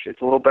punch.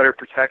 It's a little better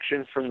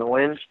protection from the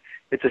wind.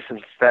 It's a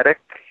synthetic,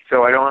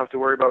 so I don't have to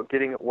worry about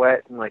getting it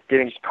wet and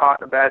getting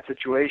caught in a bad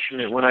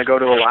situation when I go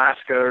to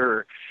Alaska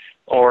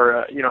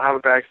or have a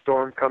bad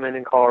storm come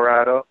in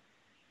Colorado.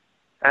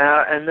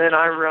 And then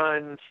I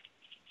run.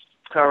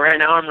 Right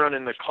now I'm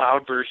running the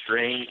Cloudburst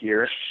rain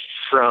gear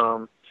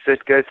from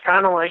Sitka. It's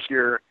kind of like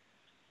your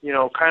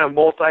kind of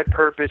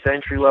multi-purpose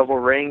entry-level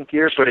rain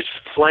gear, but it's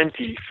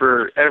plenty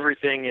for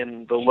everything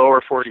in the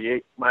lower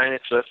 48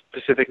 minus the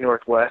Pacific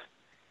Northwest.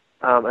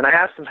 And I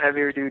have some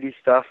heavier duty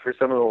stuff for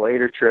some of the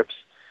later trips.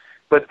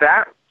 But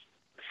that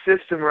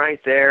system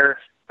right there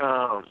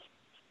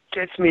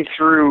gets me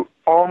through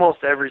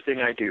almost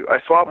everything I do. I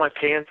swap my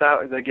pants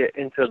out as I get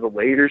into the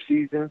later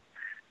season,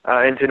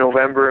 into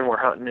November, and we're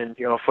hunting in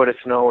a foot of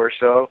snow or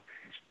so.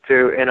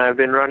 And I've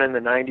been running the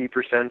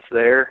 90%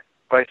 there.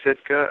 by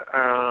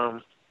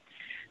Sitka.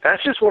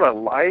 That's just what I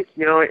like,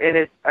 you know.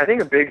 And I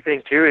think a big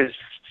thing too is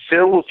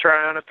Phil will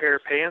try on a pair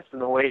of pants,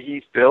 and the way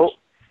he's built,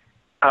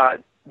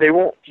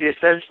 the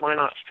ascents might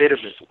not fit him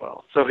as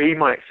well. So he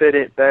might fit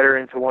it better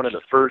into one of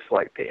the First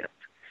Light pants.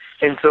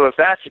 And so if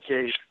that's the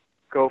case,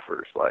 go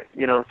First Light,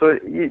 you know. So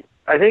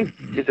I think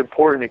it's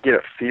important to get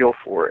a feel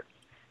for it,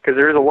 because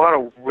there's a lot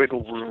of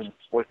wiggle room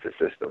with the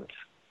systems.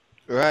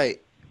 Right.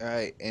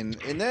 And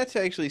that's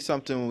actually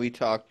something when we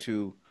talked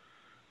to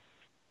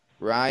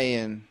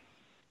Ryan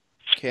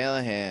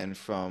Callahan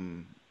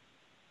from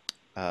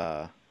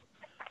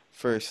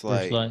First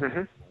Light.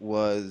 Mm-hmm.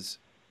 Was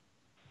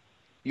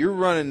you're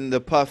running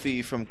the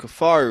Puffy from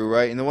Kafaru,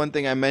 right? And the one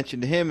thing I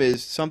mentioned to him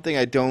is something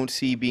I don't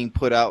see being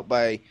put out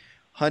by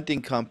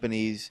hunting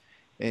companies,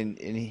 and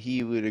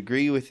he would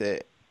agree with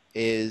it,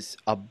 is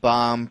a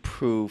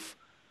bomb-proof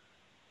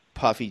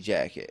Puffy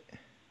jacket.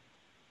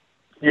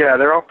 Yeah,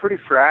 they're all pretty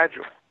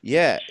fragile.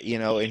 Yeah, you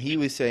know, and he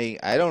was saying,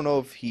 I don't know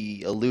if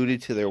he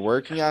alluded to they're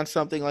working on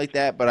something like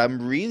that, but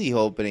I'm really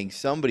hoping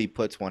somebody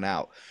puts one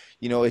out.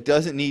 You know, it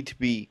doesn't need to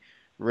be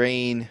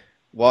rain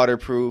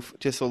waterproof,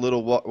 just a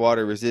little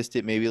water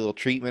resistant, maybe a little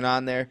treatment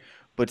on there,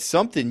 but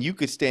something you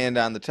could stand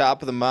on the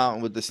top of the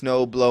mountain with the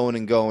snow blowing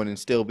and going and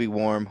still be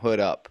warm, hood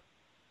up.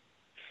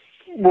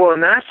 Well,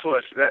 and that's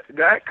what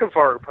that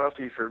Kafaru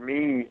Puffy for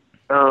me,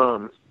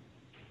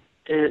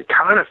 it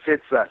kind of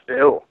fits that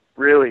bill,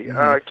 really.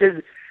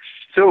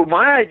 So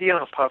my idea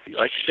on a Puffy,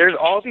 like, there's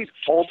all these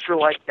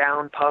ultralight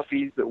down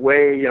Puffies that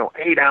weigh,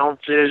 8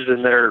 ounces,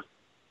 and they're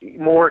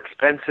more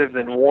expensive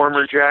than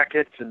warmer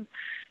jackets, and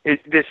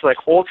this like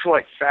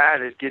ultralight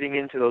fad is getting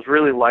into those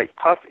really light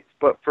Puffies.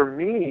 But for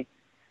me,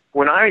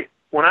 when I'm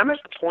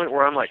at the point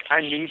where I'm like, I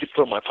need to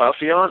put my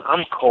Puffy on,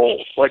 I'm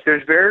cold. Like,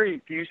 there's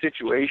very few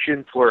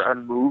situations where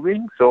I'm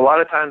moving, so a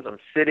lot of times I'm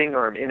sitting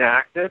or I'm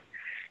inactive.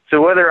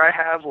 So whether I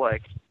have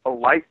like a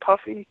light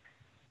Puffy,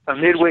 a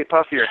midweight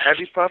Puffy, or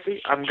heavy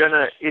Puffy, I'm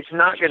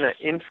not gonna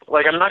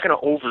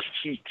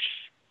overheat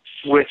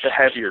with the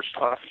heavier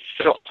Puffy.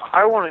 So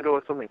I want to go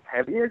with something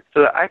heavier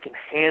so that I can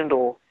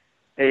handle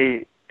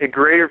a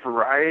greater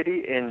variety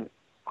in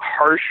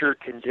harsher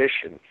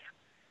conditions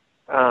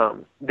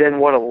than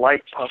what a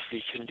light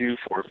Puffy can do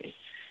for me.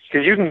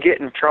 Because you can get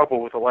in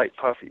trouble with a light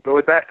Puffy. But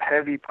with that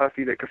heavy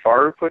Puffy that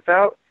Kafaru puts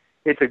out,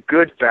 it's a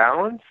good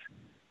balance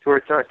to where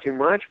it's not too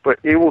much, but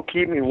it will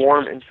keep me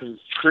warm in some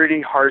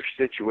pretty harsh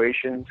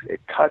situations.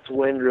 It cuts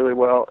wind really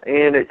well,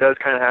 and it does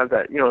kind of have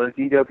that, the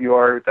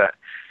DWR, that,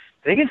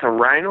 I think it's a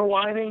rhino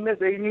lining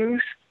that they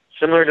use,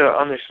 similar to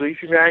on the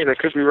sleeping bags. I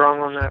could be wrong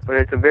on that, but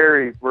it's a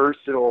very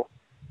versatile,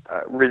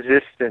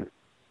 resistant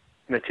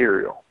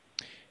material.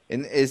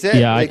 And is that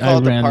I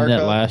ran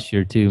that last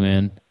year too,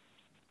 man.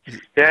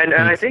 Yeah, and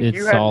I think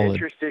you had solid. an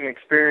interesting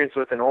experience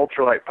with an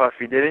ultralight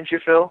Puffy, didn't you,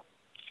 Phil?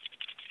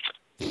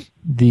 I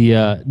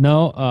ran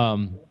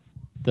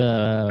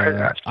the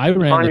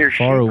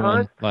Kafaru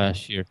one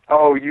last year.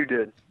 Oh, you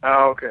did.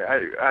 Oh, okay.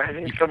 I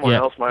think someone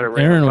else might have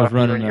ran. Aaron was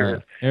running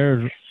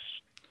Aaron.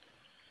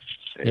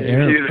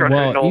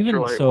 Well,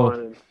 even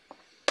so.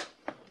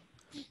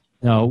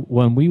 No,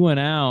 when we went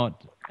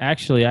out,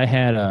 actually, I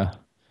had a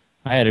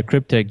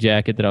Cryptek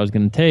jacket that I was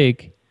going to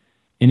take,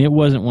 and it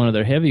wasn't one of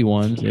their heavy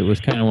ones. It was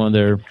kind of one of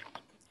their,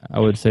 I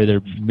would say,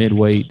 their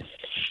midweight,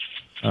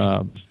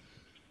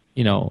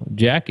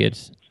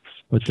 jackets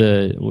with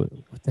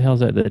what the hell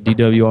is that? The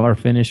DWR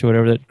finish or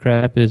whatever that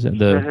crap is,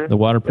 the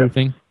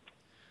waterproofing. Yep.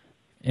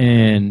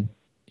 And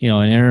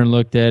and Aaron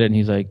looked at it and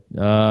he's like,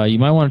 "You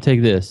might want to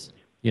take this,"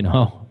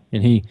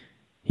 And he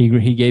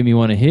gave me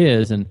one of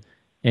his, and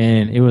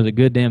it was a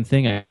good damn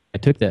thing I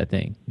took that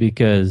thing,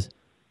 because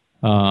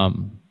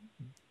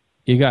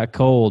it got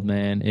cold,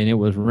 man, and it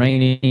was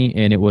rainy,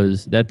 and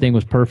that thing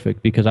was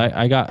perfect, because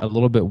I got a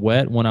little bit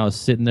wet when I was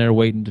sitting there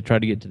waiting to try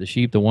to get to the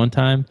sheep the one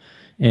time,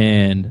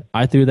 and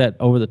I threw that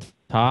over the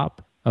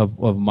top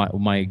of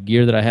my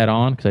gear that I had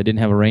on, because I didn't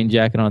have a rain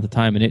jacket on at the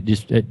time, and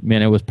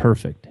it was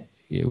perfect.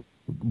 It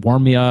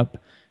warmed me up,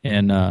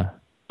 and I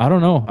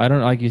don't know.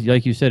 Like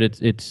you said,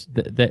 it's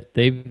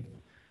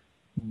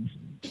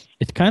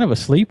kind of a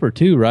sleeper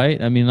too,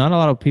 right? I mean, not a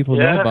lot of people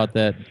know about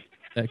that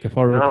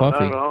Kafaru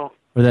Puffy. No.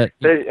 Or that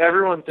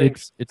everyone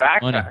thinks it's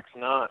backpack's money.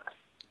 Not.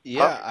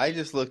 Yeah, I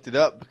just looked it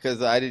up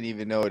because I didn't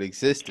even know it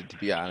existed, to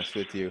be honest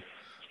with you,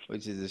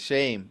 which is a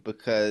shame,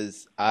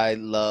 because I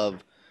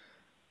love,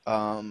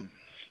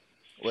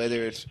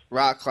 whether it's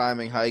rock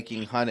climbing,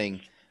 hiking, hunting,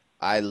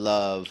 I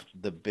love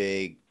the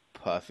big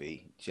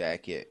Puffy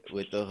jacket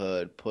with the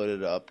hood. Put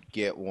it up,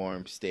 get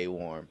warm, stay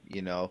warm.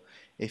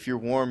 If you're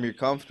warm, you're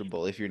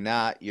comfortable. If you're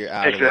not, you're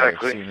out of there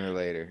sooner or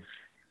later.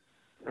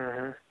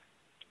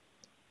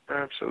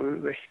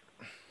 Absolutely.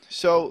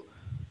 So,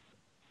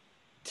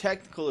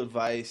 technical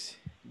advice.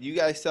 Do you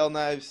guys sell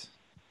knives?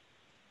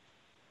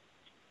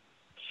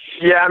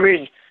 Yeah, I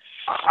mean,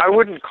 I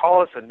wouldn't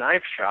call us a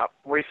knife shop.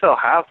 We still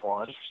have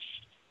one,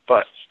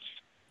 but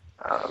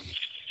I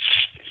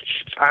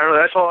don't know.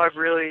 That's all I've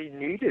really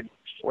needed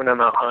when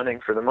I'm out hunting,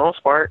 for the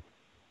most part.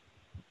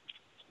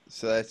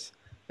 So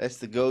that's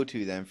the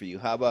go-to then for you.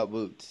 How about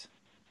boots?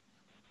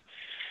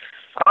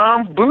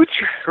 Boots,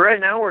 right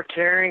now we're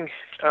carrying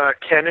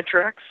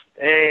Kenetrex,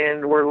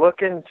 and we're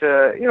looking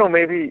to,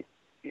 maybe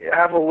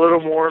have a little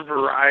more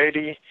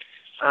variety.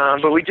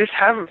 But we just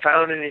haven't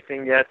found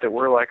anything yet that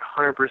we're like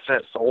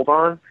 100% sold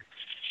on.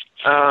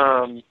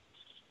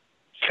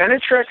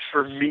 Kenetrex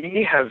for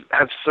me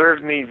have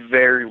served me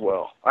very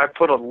well. I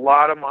put a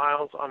lot of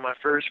miles on my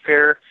first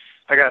pair.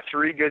 I got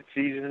 3 good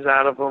seasons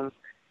out of them.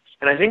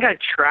 And I think I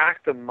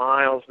tracked the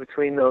miles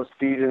between those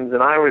seasons,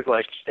 and I was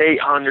like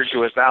 800 to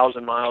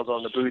 1,000 miles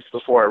on the boots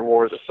before I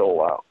wore the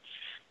sole out.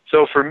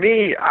 So for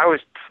me, I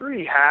was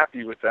pretty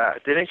happy with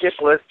that. Didn't get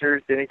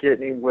blisters, didn't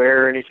get any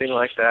wear or anything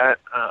like that.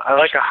 I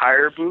like a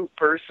higher boot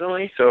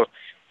personally, so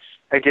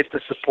I get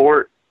the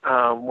support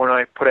when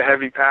I put a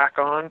heavy pack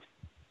on.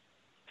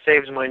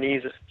 Saves my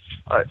knees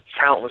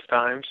countless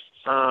times.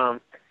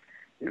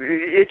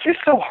 It's just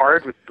so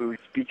hard with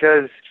boots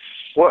because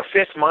what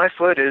fits my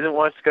foot isn't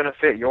what's going to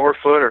fit your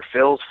foot or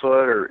Phil's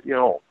foot or,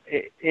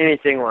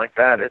 anything like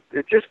that.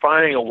 It's just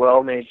finding a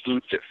well-made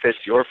boot that fits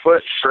your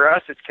foot. For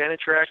us, it's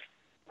Kenetrex.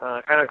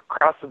 Kind of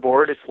across the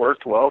board, it's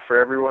worked well for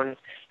everyone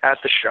at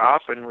the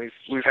shop, and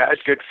we've had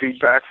good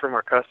feedback from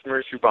our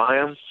customers who buy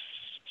them.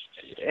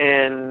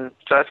 And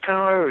so that's kind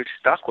of why we've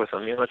stuck with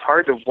them. It's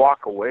hard to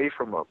walk away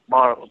from a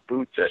model of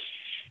boot that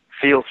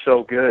feels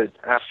so good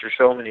after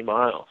so many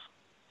miles.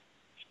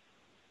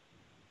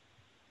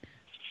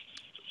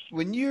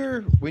 When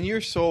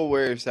your sole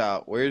wears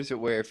out, where does it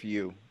wear for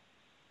you?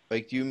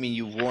 Like, do you mean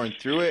you've worn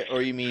through it,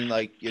 or you mean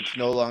like it's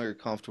no longer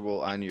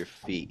comfortable on your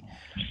feet?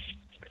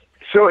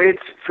 So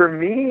it's, for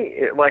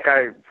me, like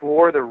I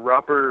wore the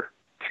rubber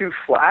too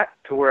flat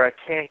to where I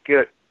can't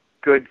get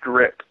good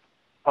grip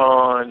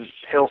on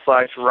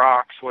hillsides,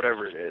 rocks,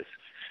 whatever it is.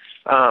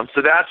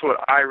 So that's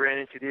what I ran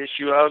into the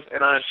issue of,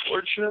 and I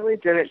unfortunately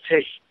didn't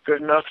take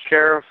good enough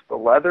care of the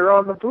leather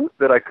on the boot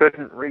that I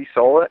couldn't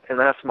re-sole it, and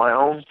that's my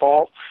own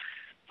fault.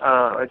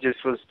 I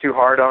just was too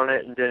hard on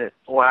it and didn't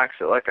wax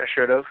it like I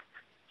should have.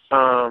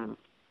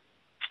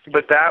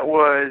 But that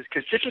was,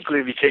 because typically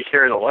if you take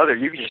care of the leather,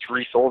 you can just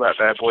re-sole that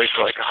bad boy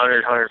for like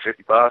 $100,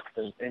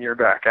 $150, and you're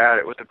back at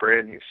it with a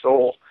brand new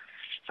sole.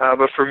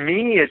 But for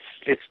me,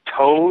 it's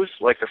toes,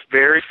 like the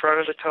very front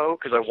of the toe,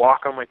 because I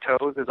walk on my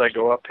toes as I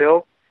go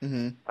uphill.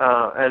 Mm-hmm.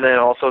 And then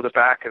also the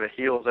back of the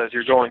heels as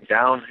you're going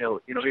downhill.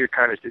 You're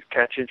kind of just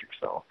catching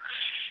yourself.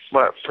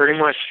 But pretty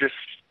much just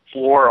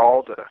wore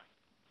all the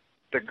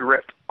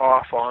grip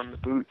off on the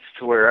boots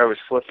to where I was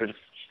slipping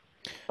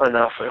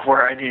enough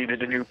where I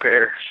needed a new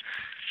pair.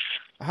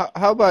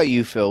 How about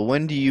you, Phil?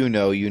 When do you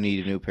know you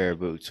need a new pair of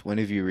boots? When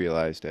have you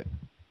realized it?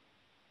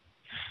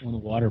 When the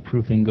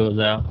waterproofing goes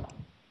out.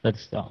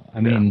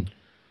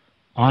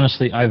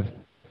 Honestly, I've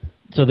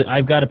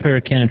got a pair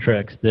of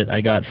Kenetrex that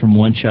I got from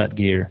One Shot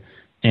Gear,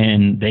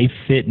 and they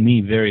fit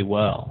me very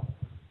well.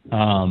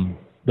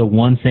 The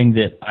one thing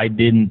that I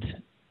didn't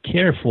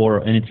care for,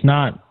 and it's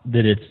not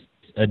that it's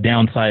a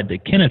downside to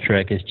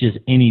Kenetrex, it's just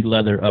any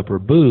leather upper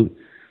boot.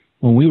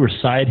 When we were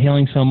side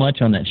hilling so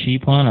much on that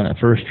sheep hunt on that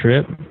first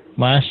trip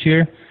last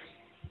year,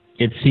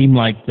 it seemed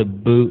like the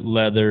boot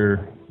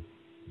leather,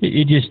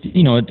 it just,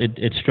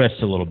 it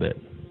stretched a little bit.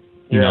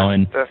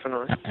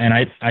 Definitely. And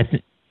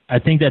I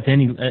think that's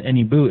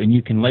any boot, and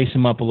you can lace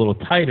them up a little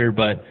tighter.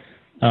 But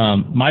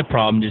my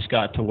problem just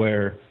got to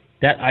where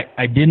that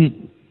I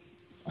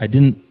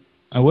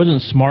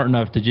wasn't smart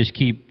enough to just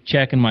keep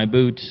checking my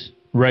boots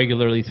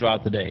regularly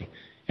throughout the day,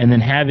 and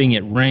then having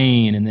it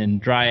rain and then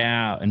dry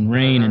out and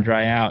rain and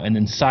dry out and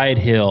then side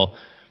hill.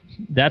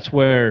 That's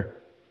where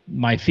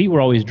my feet were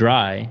always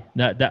dry.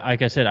 That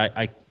like I said,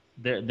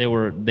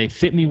 they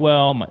fit me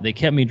well. They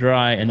kept me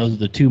dry, and those are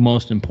the two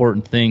most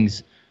important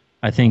things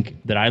I think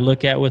that I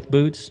look at with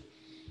boots.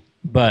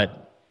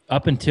 But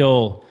up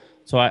until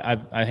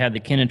I had the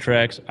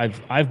Kenetrex.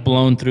 I've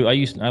blown through.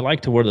 I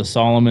like to wear the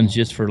Solomons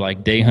just for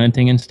like day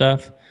hunting and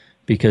stuff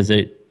because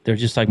they're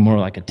just like more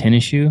like a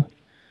tennis shoe.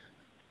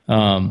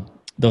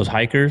 Those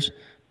hikers,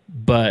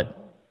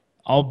 but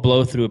I'll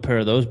blow through a pair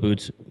of those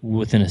boots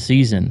within a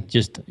season,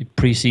 just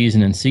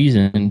preseason and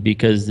season,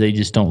 because they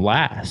just don't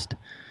last.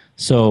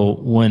 So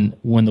when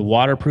the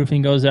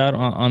waterproofing goes out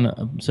on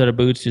a set of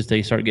boots,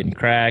 they start getting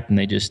cracked and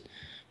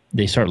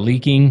they start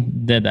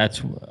leaking.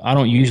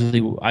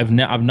 I've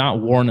not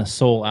worn a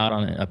sole out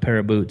on a pair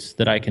of boots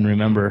that I can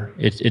remember.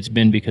 It's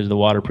been because the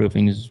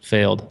waterproofing has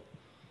failed.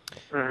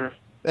 Mm-hmm.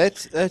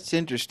 That's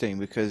interesting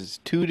because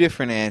two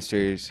different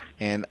answers,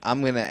 and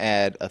I'm going to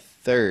add a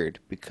third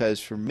because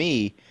for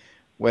me,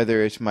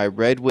 whether it's my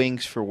Red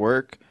Wings for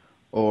work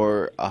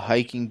or a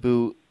hiking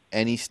boot,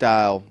 any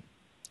style,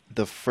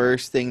 the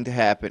first thing to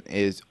happen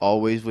is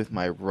always with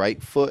my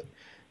right foot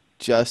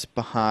just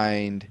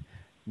behind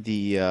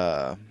the,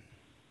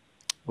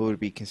 what would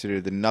be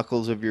considered the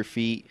knuckles of your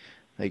feet,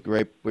 like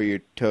right where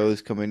your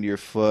toes come into your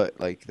foot,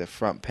 like the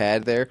front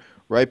pad there.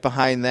 Right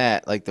behind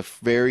that, like the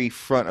very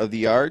front of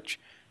the arch,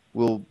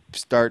 will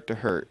start to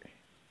hurt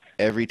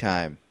every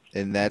time.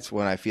 And that's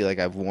when I feel like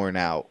I've worn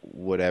out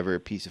whatever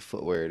piece of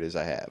footwear it is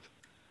I have.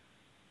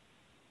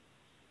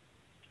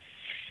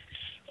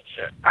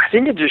 I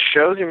think it just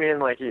shows you, man,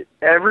 like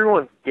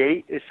everyone's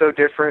gait is so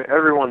different.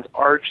 Everyone's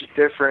arch is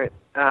different.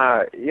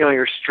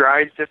 Your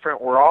stride's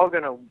different. We're all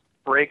going to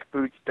break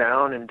boots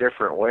down in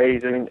different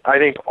ways. I mean, I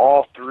think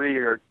all three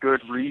are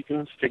good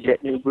reasons to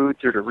get new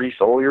boots or to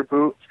resole your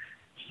boot.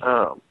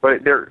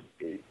 But there's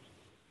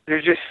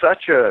just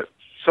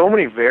so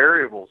many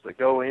variables that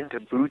go into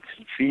boots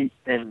and feet,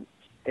 and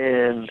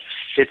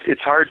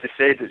it's hard to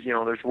say that,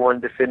 there's one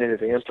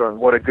definitive answer on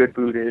what a good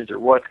boot is or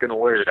what's going to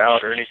wear it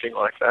out or anything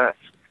like that.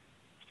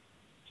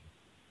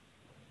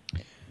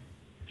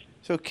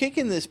 So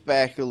kicking this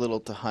back a little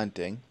to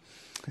hunting,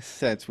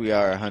 since we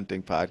are a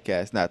hunting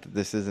podcast, not that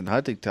this isn't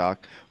hunting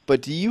talk,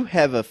 but do you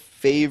have a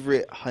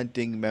favorite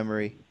hunting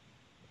memory?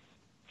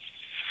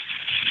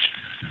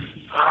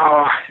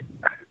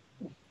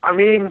 I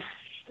mean,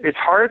 it's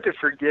hard to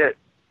forget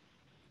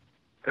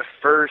the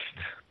first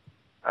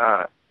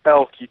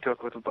elk you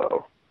took with a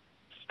bow.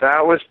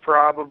 That was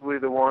probably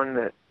the one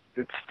that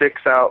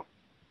sticks out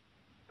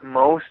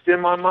most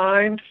in my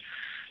mind.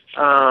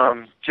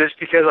 Just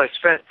because I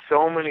spent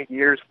so many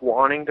years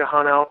wanting to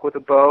hunt elk with a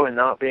bow and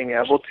not being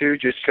able to,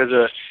 just because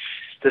of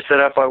the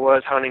setup I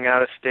was hunting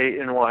out of state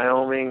in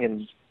Wyoming,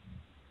 and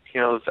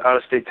those out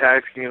of state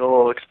tags can get a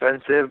little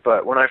expensive.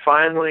 But when I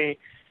finally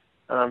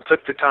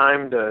took the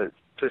time to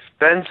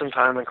spend some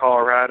time in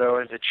Colorado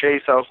and to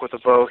chase elk with a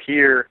bow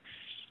here,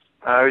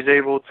 I was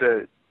able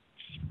to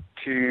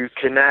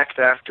connect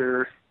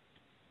after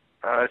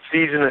a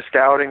season of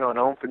scouting on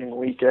opening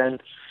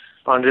weekend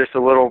on just a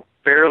little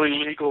barely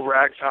legal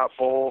ragtop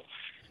bull.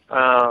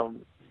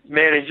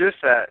 Man, and just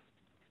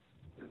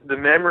the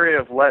memory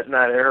of letting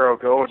that arrow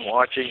go and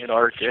watching it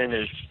arc in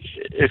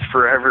is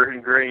forever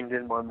ingrained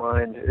in my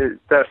mind.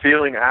 That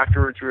feeling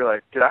afterwards, you're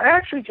like, did I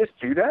actually just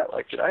do that?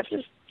 Like, did I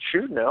just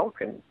shoot an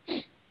elk? And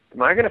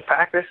am I going to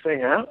pack this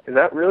thing out? Is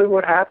that really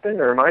what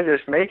happened? Or am I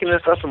just making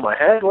this up in my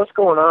head? What's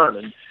going on?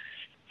 And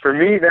for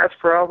me, that's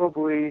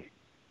probably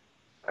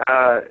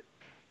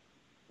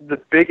the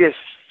biggest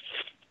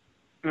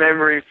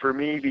memory for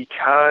me,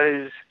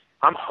 because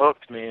I'm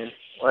hooked, man.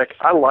 Like,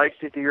 I like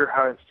to deer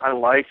hunt. I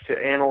like to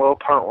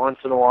antelope hunt once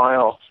in a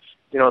while.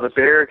 The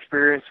bear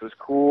experience was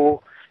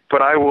cool,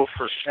 but I will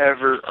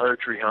forever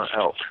archery hunt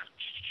elk.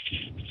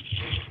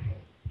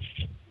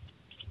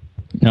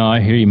 No,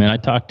 I hear you, man. I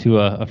talked to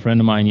a friend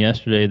of mine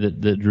yesterday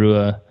that drew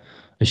a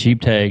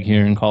sheep tag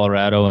here in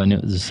Colorado, and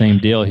it was the same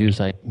deal. He was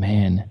like,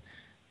 man,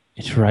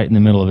 it's right in the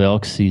middle of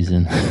elk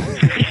season.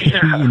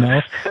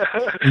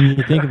 And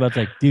you think about, it's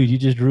like, dude, you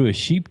just drew a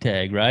sheep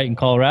tag, right, in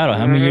Colorado.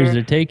 How many years did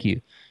it take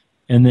you?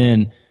 And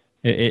then,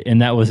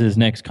 and that was his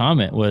next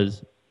comment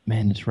was,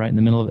 man, it's right in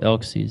the middle of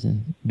elk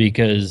season,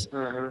 because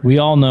we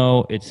all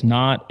know it's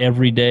not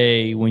every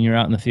day when you're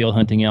out in the field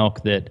hunting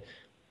elk that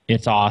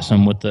it's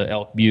awesome with the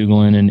elk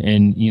bugling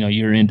and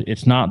you're into,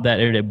 it's not that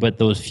every day, but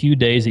those few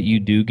days that you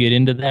do get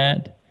into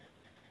that,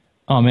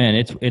 oh man,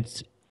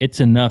 it's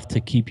enough to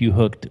keep you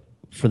hooked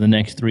for the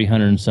next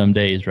 300 and some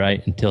days,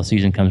 right? Until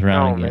season comes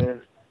around again.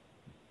 Man.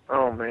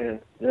 Oh man.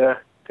 Yeah.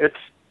 It's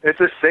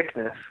a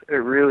sickness. It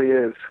really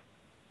is.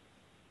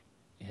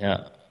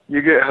 Yeah.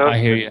 You get hooked. I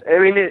hear you. I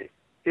mean,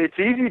 it's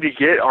easy to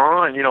get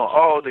on,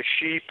 the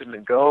sheep and the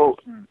goat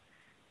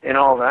and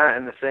all that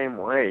in the same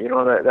way.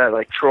 That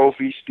like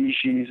trophy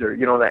species, or,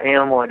 the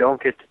animal I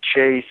don't get to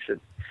chase,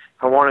 and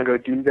I want to go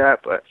do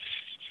that, but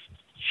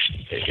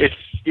it's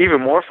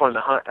even more fun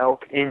to hunt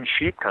elk in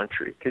sheep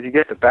country, because you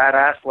get the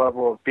badass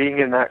level of being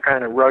in that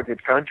kind of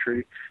rugged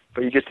country,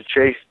 but you get to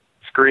chase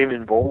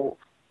screaming bulls.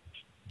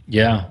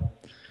 Yeah.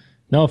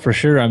 No, for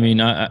sure. I mean,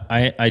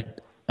 I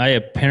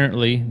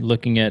apparently,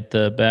 looking at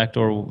the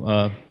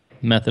backdoor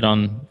method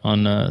on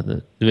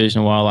the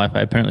Division of Wildlife,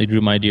 I apparently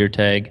drew my deer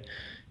tag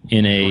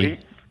in a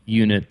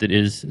unit that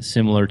is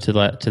similar to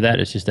that.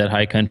 It's just that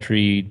high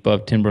country,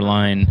 above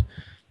timberline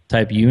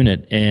type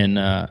unit, and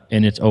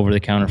it's over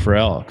the counter for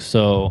elk.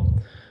 So,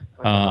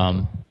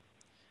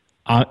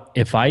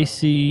 if I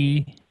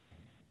see,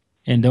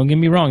 and don't get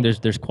me wrong,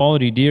 there's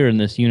quality deer in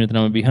this unit that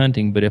I'm gonna be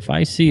hunting, but if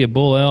I see a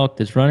bull elk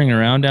that's running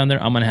around down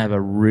there, I'm gonna have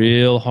a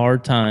real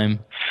hard time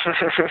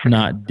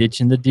not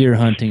ditching the deer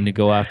hunting to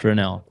go after an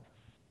elk.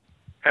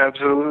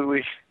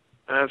 Absolutely,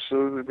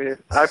 man.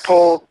 I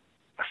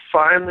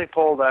finally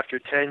pulled after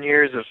 10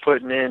 years of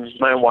putting in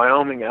my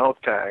Wyoming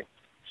elk tag,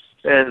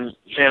 and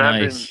Nice. I've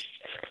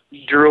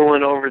been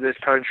drooling over this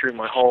country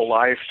my whole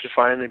life to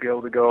finally be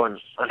able to go and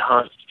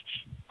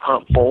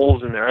hunt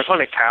bulls in there. I've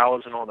hunted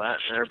cows and all that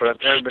in there, but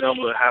I've never been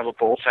able to have a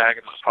bull tag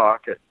in my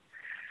pocket.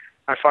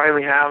 I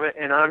finally have it,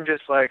 and I'm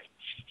just like,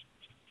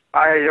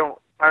 I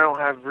don't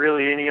have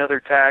really any other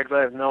tags. I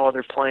have no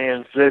other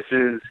plans. This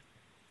is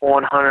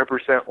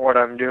 100% what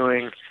I'm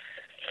doing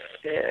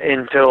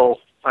until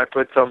I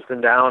put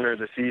something down or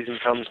the season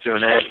comes to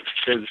an end,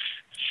 because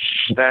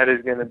that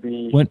is going to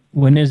be...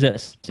 When is that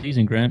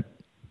season, Grant?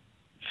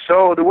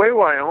 So the way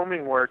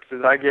Wyoming works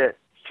is I get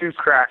 2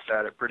 cracks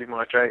at it, pretty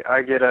much.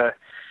 I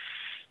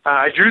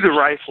drew the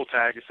rifle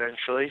tag,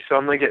 essentially, so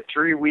I'm going to get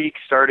 3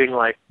 weeks starting,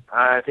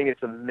 I think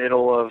it's the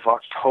middle of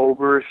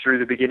October through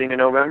the beginning of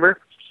November,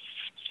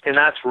 and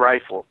that's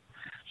rifle.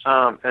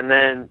 And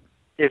then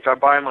if I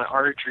buy my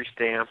archery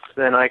stamp,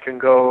 then I can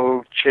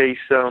go chase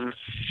them.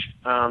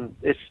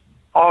 It's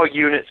all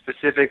unit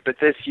specific, but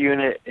this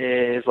unit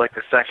is like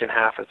the second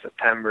half of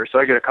September. So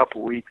I get a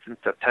couple weeks in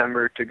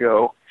September to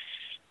go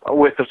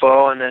with the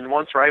bow. And then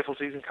once rifle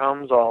season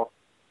comes, I'll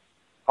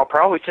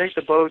probably take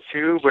the bow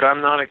too, but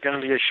I'm not going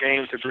to be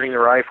ashamed to bring the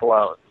rifle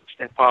out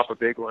and pop a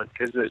big one,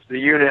 because the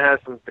unit has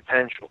some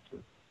potential,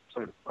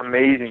 some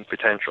amazing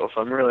potential.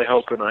 So I'm really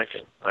hoping I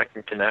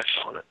can connect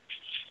on it.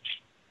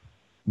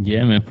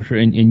 Yeah, man, for sure.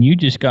 And you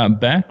just got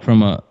back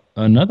from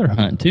another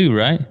hunt too,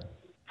 right?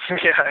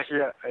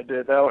 Yeah, I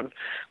did. That one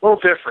a little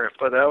different,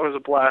 but that was a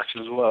blast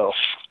as well.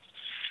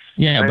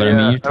 Yeah, but I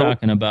mean, you're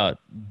talking about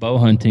bow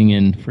hunting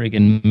in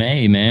friggin'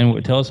 May,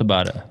 man. Tell us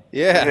about it.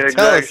 Yeah, exactly.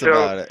 Tell us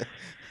about it.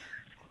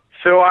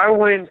 So I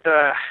went.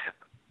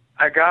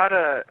 I got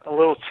a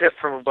little tip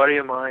from a buddy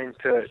of mine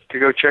to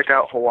go check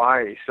out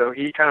Hawaii. So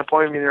he kind of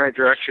pointed me in the right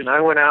direction.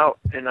 I went out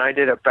and I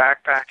did a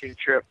backpacking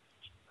trip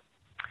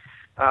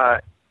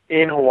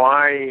in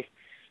Hawaii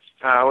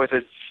with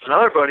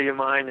another buddy of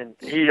mine, and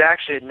he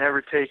actually had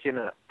never taken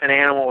an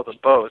animal with a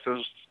bow, so it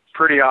was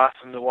pretty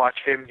awesome to watch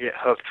him get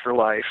hooked for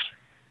life.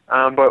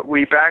 But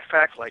we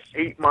backpacked like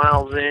 8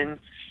 miles in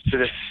to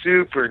this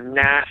super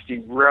nasty,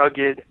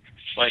 rugged,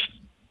 like,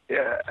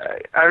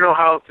 I don't know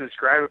how to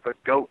describe it,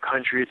 but goat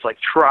country. It's like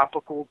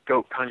tropical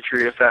goat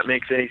country, if that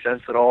makes any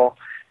sense at all.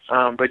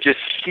 But just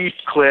steep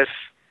cliffs,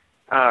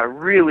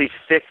 really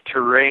thick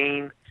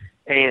terrain,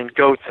 and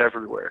goats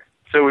everywhere.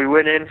 So we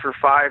went in for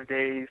 5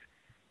 days,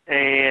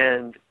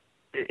 and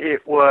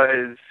it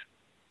was,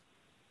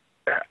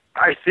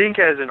 I think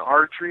as an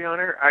archery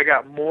hunter, I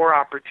got more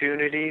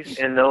opportunities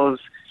in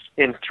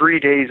 3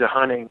 days of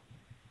hunting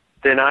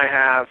than I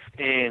have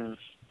in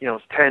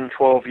 10,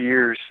 12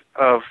 years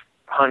of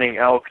hunting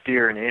elk,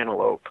 deer, and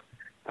antelope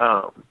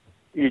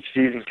each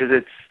season,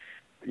 because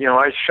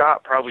I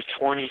shot probably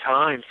 20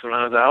 times when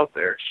I was out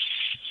there.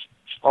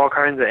 All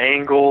kinds of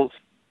angles,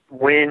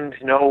 wind,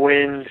 no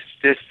wind,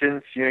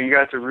 distance. You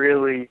got to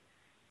really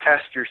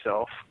test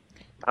yourself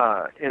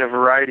in a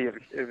variety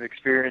of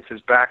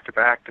experiences back to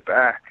back to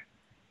back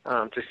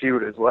to see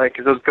what it's like.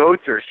 Because those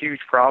goats are a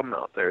huge problem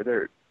out there.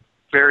 They're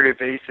very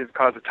evasive,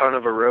 cause a ton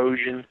of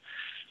erosion.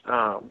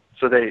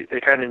 So they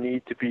kind of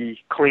need to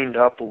be cleaned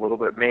up a little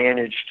bit,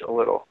 managed a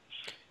little.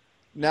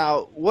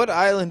 Now, what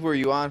island were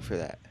you on for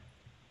that?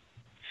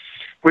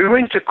 We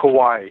went to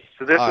Kauai.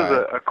 So this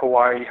was a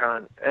Kauai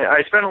hunt.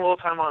 I spent a little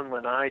time on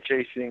Lanai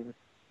chasing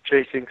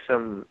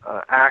some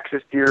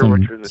axis deer,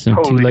 which was a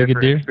totally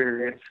different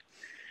experience.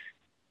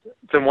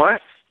 Some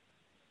what?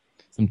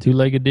 Some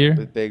two-legged deer?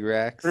 With big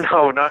racks?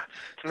 No, not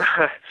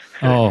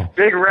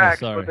big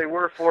racks, but they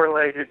were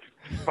four-legged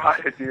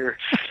spotted deer.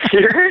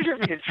 You're going to get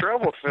me in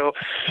trouble, Phil.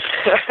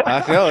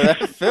 I know,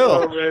 that's Phil.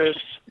 Oh, man.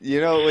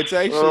 It's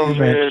actually... Oh,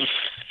 man.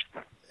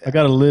 I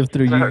got to live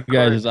through you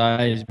guys'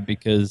 eyes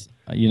because,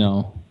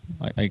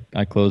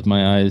 I close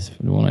my eyes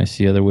when I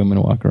see other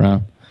women walk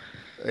around.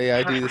 Yeah,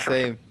 I do the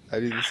same.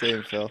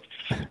 Phil.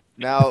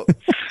 Now,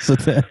 so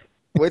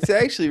what's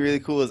actually really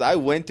cool is I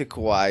went to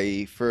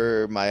Kauai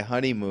for my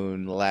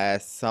honeymoon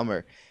last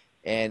summer,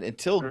 and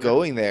until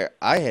going there,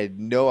 I had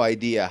no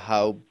idea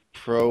how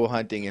pro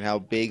hunting and how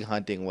big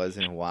hunting was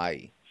in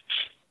Hawaii.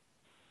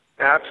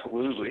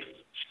 Absolutely.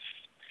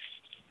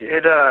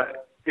 It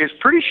was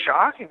pretty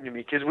shocking to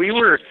me because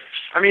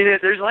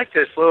there's like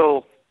this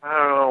little, I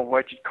don't know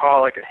what you'd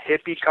call like a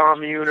hippie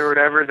commune or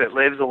whatever that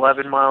lives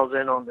 11 miles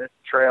in on this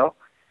trail.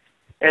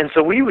 And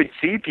so we would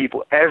see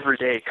people every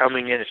day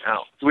coming in and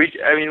out. We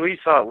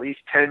saw at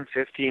least 10,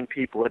 15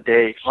 people a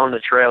day on the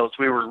trails.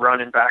 We were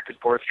running back and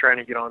forth trying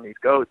to get on these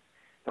goats.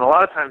 And a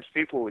lot of times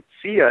people would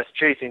see us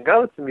chasing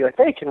goats and be like,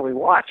 hey, can we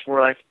watch? And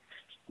we're like,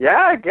 yeah,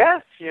 I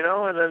guess,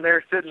 and then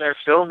they're sitting there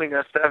filming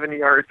us 70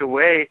 yards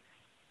away,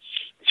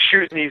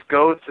 shooting these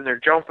goats, and they're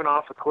jumping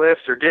off of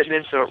cliffs or getting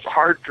into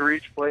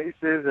hard-to-reach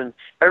places. And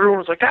everyone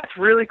was like, that's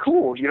really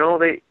cool.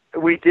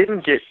 We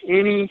didn't get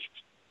any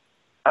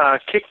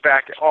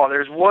kickback at all.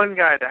 There's one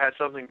guy that had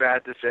something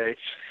bad to say,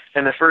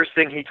 and the first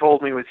thing he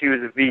told me was he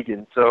was a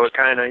vegan, so it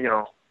kind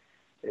of,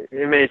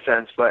 it made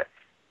sense. But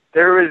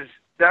that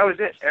was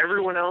it.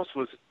 Everyone else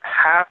was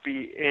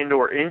happy and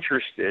or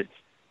interested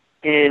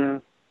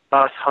in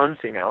us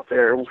hunting out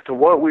there, to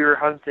what we were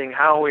hunting,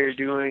 how we were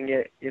doing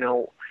it,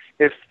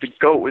 if the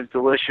goat was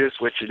delicious,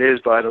 which it is,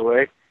 by the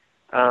way.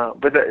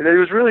 But it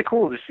was really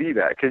cool to see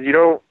that, because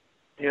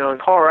in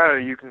Colorado,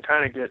 you can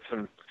kind of get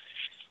some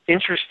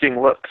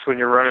interesting looks when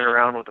you're running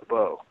around with a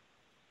bow.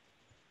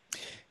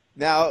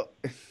 Now,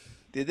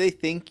 did they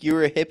think you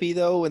were a hippie,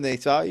 though, when they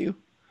saw you?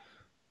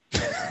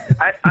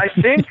 I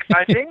think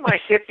my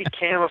hippie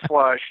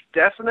camouflage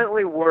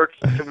definitely worked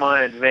to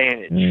my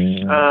advantage.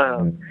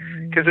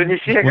 Because when you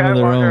see a guy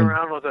walking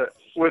around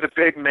with a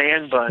big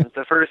man bun,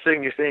 the first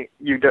thing you think,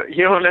 you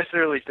don't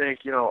necessarily think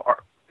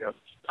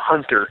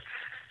hunter,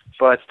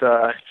 but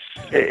I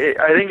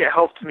think it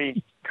helped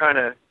me kind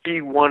of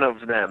be one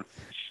of them,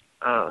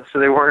 so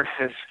they weren't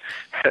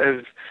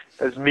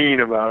as mean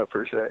about it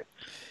per se.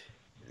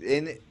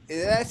 And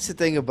that's the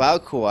thing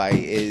about Kauai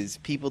is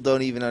people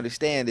don't even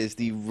understand is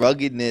the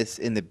ruggedness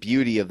and the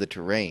beauty of the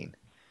terrain.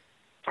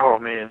 Oh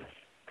man.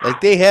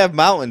 Like they have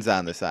mountains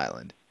on this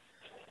island.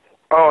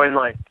 Oh, and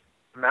like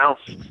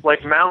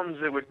mountains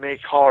that would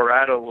make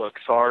Colorado look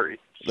sorry.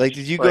 Like,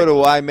 did you go Like, to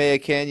Waimea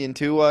Canyon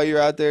too while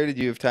you're out there? Did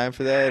you have time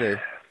for that, or?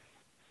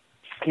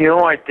 you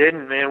know, I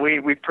didn't, man.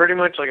 We pretty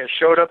much, like, I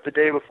showed up the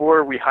day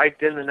before. We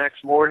hiked in the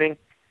next morning.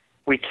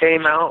 We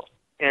came out,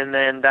 and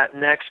then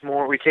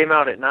we came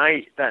out at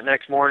night. That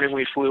next morning,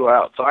 we flew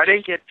out. So I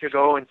didn't get to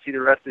go and see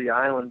the rest of the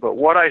island. But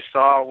what I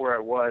saw where I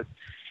was,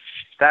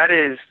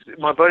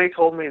 my buddy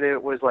told me that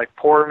it was like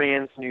poor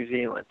man's New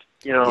Zealand.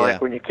 You know, Yeah.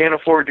 like when you can't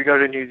afford to go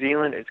to New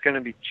Zealand, it's going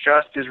to be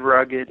just as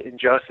rugged and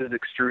just as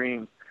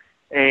extreme.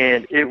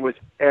 And it was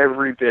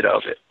every bit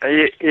of it.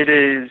 It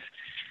is.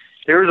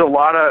 There was a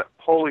lot of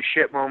holy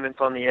shit moments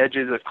on the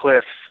edges of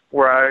cliffs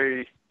where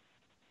I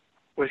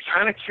was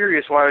kind of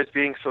curious why I was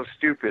being so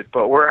stupid,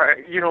 but where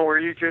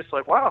you're just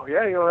like, wow,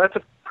 yeah, that's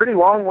a pretty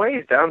long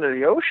ways down to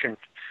the ocean.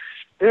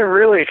 Didn't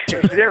realize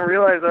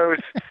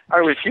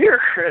I was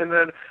here, and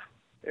then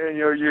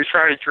you're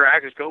trying to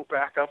drag a goat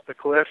back up the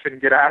cliff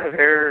and get out of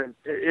there, and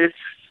it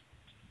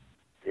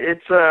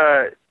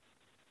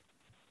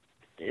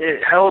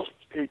held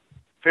a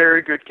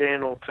very good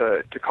candle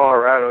to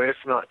Colorado, if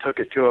not took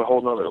it to a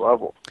whole nother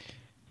level.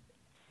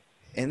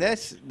 And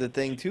that's the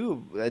thing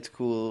too. That's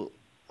cool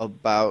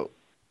about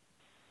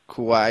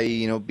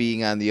Kauai,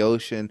 being on the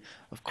ocean.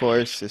 Of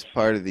course, as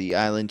part of the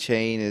island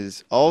chain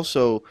is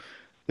also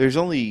there's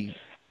only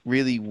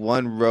really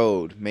one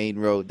main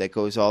road that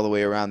goes all the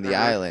way around the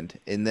island.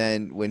 And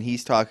then when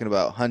he's talking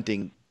about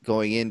hunting,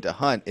 going in to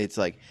hunt, it's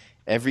like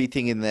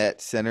everything in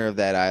that center of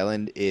that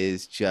island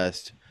is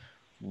just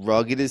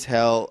rugged as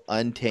hell,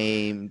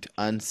 untamed,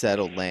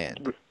 unsettled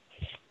land.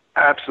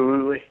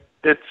 Absolutely.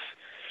 It's,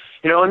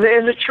 and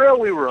the trail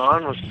we were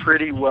on was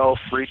pretty well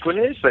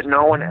frequented, but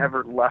no one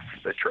ever left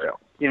the trail.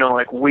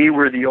 Like we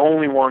were the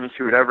only ones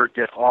who would ever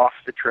get off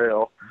the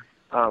trail,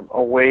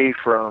 away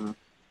from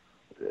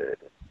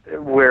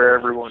where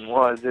everyone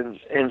was.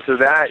 And so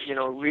that,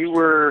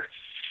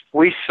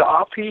 we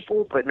saw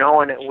people, but no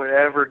one would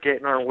ever get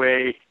in our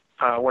way,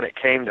 when it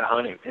came to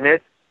hunting. And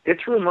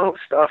it's remote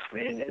stuff,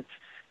 man. It's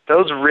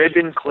those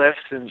ribbon cliffs,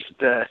 and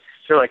they're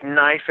like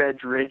knife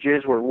edge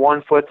ridges where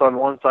one foot's on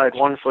one side,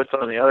 one foot's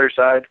on the other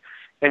side,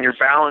 and you're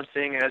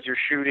balancing as you're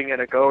shooting at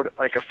a goat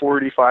like a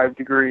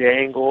 45-degree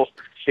angle.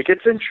 It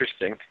gets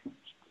interesting.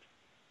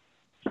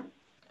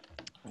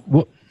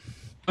 What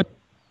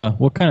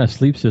kind of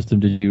sleep system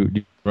did you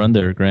run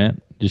there,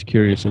 Grant? Just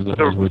curious as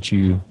what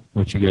you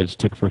guys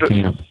took for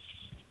camp.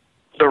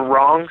 The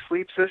wrong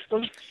sleep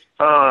system.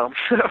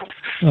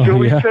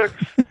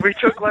 We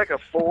took like a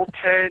full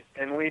tent,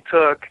 and we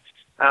took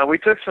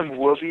some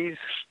woobies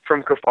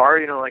from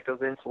Kafar, like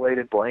those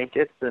insulated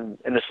blankets and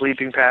a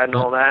sleeping pad and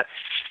all that.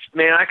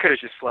 Man, I could have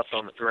just slept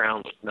on the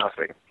ground with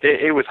nothing.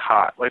 It was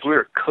hot. Like, we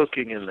were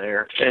cooking in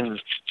there,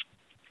 and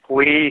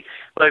we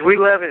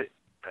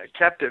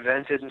kept it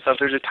vented and stuff.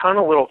 There's a ton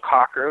of little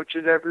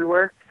cockroaches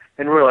everywhere,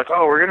 and we're like,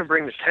 oh, we're going to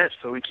bring the tent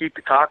so we keep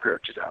the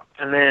cockroaches out.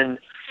 And then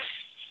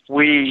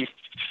we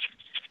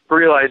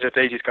realized that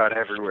they just got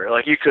everywhere.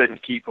 Like, you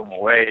couldn't keep them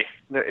away.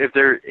 If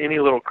there any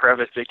little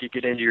crevice they could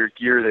get into your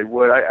gear, they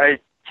would. I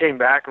came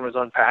back and was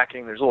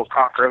unpacking. There's little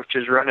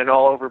cockroaches running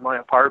all over my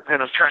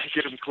apartment. I'm trying to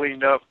get them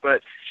cleaned up,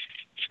 but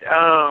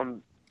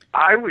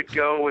I would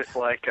go with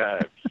like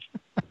a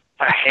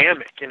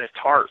hammock and a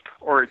tarp,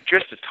 or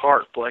just a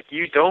tarp. Like,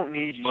 you don't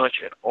need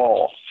much at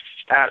all.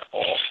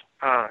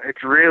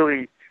 It's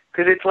really,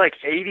 because it's like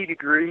 80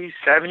 degrees,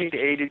 70 to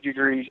 80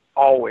 degrees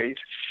always.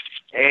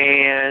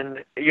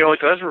 And, it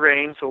does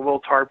rain, so a little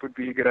tarp would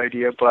be a good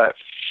idea, but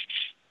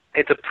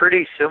it's a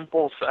pretty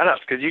simple setup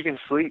because you can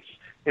sleep,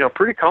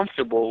 pretty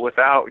comfortable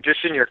without,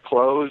 just in your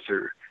clothes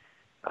or,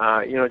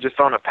 just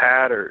on a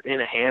pad or in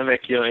a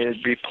hammock,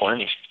 it'd be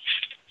plenty.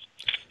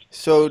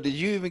 So did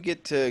you even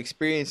get to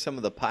experience some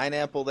of the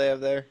pineapple they have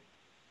there?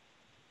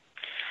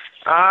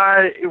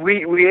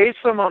 We ate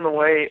some on the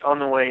way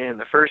in.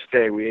 The first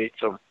day we ate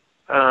some.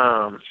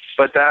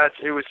 But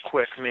it was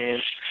quick,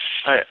 man.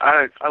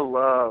 I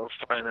love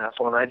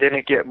pineapple, and I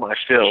didn't get my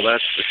fill,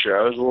 that's for sure.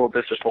 I was a little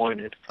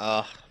disappointed.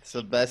 Oh, it's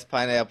the best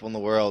pineapple in the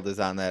world is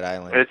on that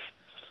island.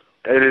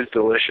 It is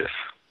delicious.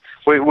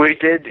 We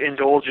did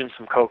indulge in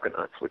some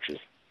coconuts, which is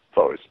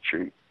always a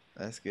treat.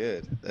 That's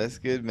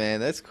good, man.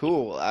 That's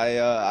cool.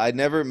 I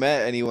never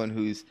met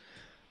anyone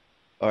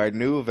I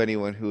knew of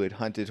anyone who had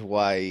hunted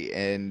Hawaii,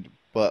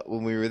 but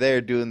when we were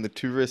there doing the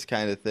tourist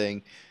kind of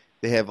thing,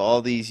 they have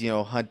all these,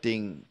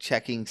 hunting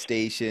checking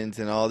stations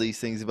and all these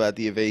things about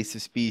the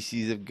invasive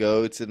species of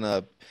goats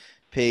and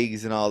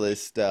pigs and all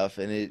this stuff.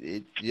 And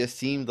it just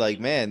seemed like,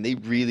 man, they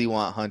really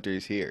want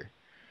hunters here.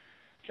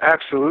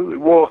 Absolutely.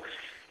 Well,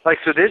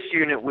 so this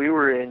unit we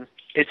were in,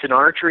 it's an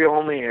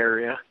archery-only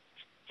area.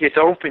 It's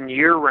open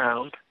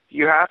year-round.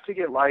 You have to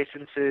get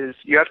licenses.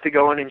 You have to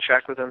go in and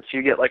check with them, so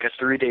you get like a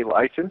 3-day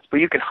license. But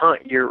you can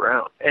hunt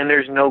year-round, and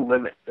there's no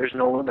limit. There's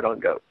no limit on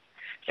goats.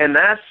 And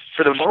that's,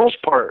 for the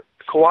most part,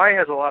 Kauai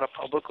has a lot of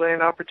public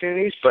land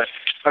opportunities, but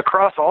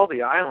across all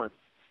the islands,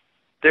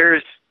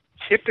 there's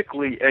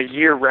typically a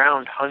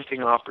year-round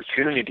hunting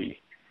opportunity,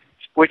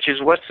 which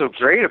is what's so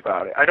great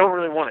about it. I don't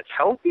really want to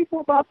tell people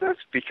about this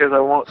because I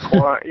want,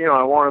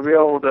 I want to be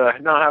able to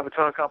not have a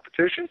ton of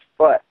competition.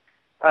 But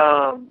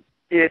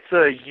it's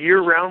a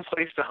year-round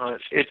place to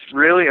hunt. It's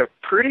really a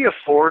pretty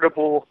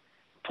affordable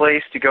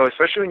place to go,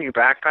 especially when you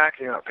backpack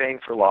and you're not paying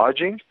for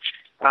lodging.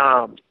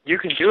 You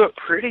can do it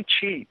pretty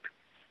cheap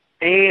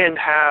and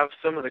have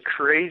some of the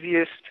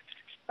craziest,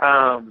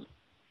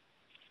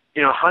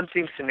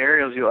 hunting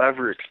scenarios you'll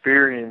ever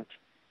experience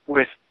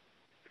with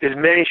as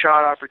many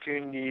shot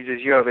opportunities as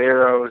you have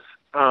arrows.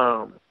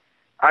 I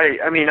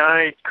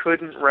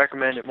couldn't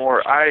recommend it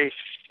more.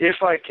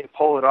 If I can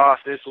pull it off,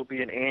 this will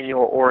be an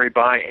annual or a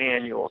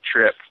biannual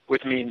trip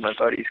with me and my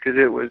buddies, because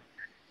it was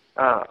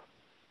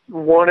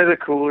one of the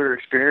cooler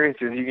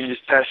experiences. You can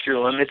just test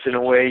your limits in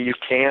a way you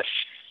can't,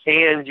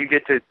 and you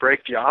get to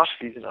break the off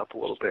season up a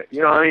little bit.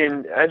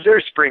 And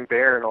there's spring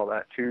bear and all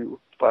that too,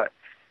 but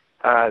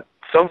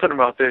something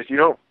about this,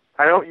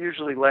 I don't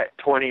usually let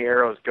 20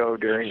 arrows go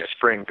during a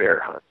spring bear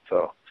hunt.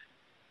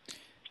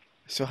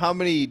 So how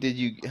many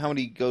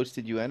goats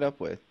did you end up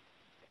with?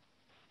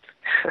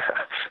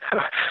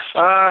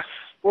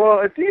 Well,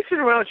 a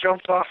decent amount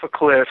jumped off a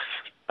cliff.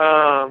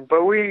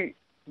 But we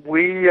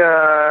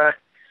I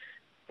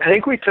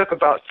think we took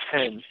about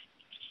 10.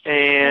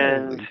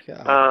 And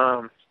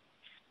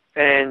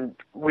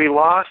we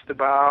lost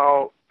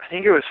about, I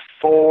think it was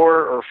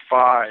 4 or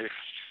 5.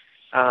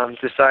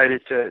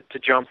 Decided to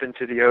jump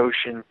into the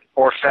ocean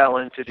or fell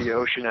into the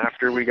ocean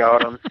after we got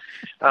them.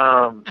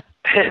 And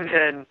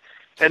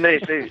they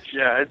it's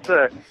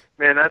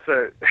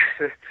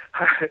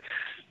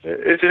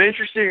it's an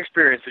interesting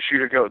experience to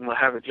shoot a goat and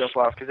have it jump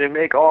off, because they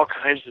make all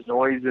kinds of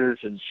noises.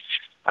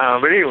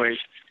 But anyways,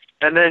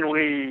 and then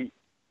we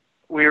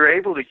were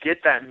able to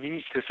get that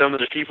meat to some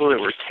of the people that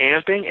were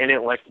camping, and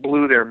it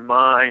blew their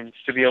minds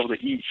to be able to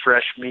eat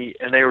fresh meat,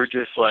 and they were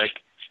just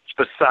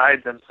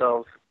beside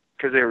themselves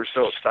because they were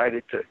so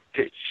excited to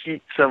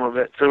eat some of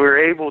it. So we were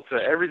able to,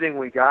 everything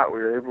we got, we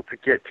were able to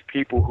get to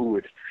people who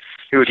would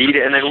eat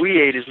it, and then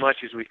we ate as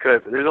much as we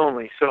could. But there's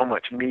only so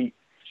much meat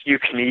you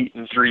can eat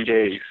in 3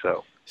 days.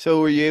 So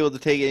were you able to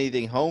take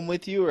anything home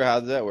with you, or how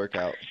did that work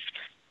out?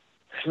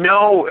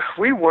 No,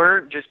 we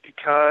weren't, just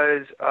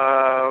because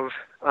of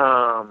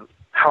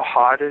how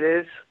hot it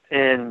is,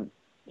 and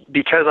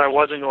because I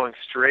wasn't going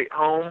straight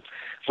home,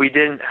 we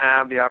didn't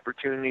have the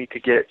opportunity to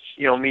get,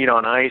 meat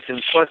on ice.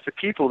 And plus the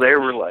people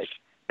there were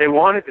they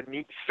wanted the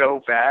meat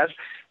so bad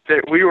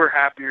that we were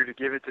happier to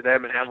give it to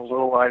them and have a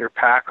little lighter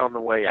pack on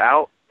the way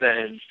out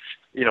than,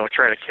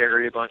 try to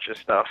carry a bunch of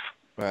stuff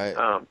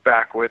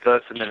back with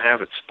us and then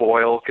have it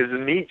spoil, because the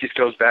meat just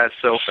goes bad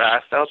so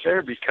fast out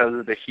there because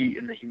of the heat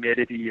and the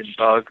humidity and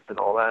bugs and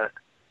all that.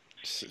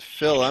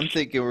 Phil, I'm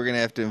thinking we're going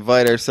to have to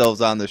invite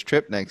ourselves on this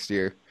trip next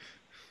year.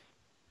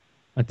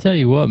 I tell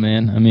you what,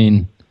 man.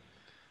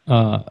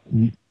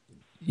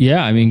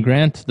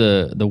 Grant's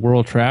the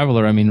world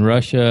traveler.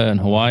 Russia and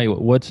Hawaii.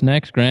 What's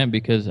next, Grant?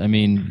 Because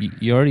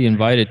you already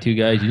invited 2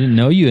 guys. You didn't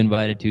know you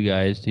invited 2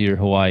 guys to your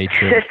Hawaii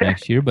trip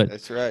next year, but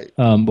that's right.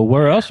 But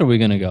where else are we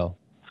going to go?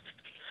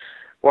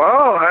 Well,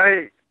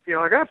 I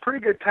got a pretty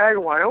good tag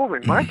in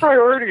Wyoming. My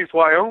priority is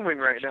Wyoming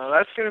right now.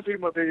 That's going to be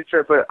my biggest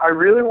trip. But I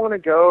really want to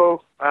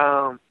go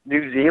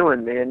New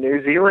Zealand, man.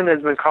 New Zealand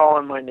has been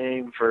calling my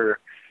name for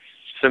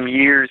some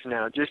years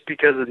now, just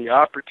because of the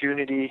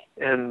opportunity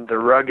and the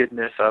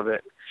ruggedness of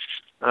it.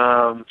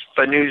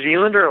 But New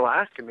Zealand or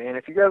Alaska, man.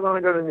 If you guys want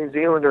to go to New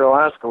Zealand or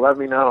Alaska, let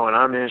me know, and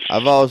I'm in.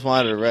 I've always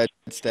wanted a red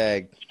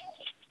stag.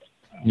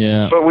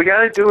 Yeah. But we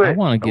got to do it. I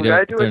want to get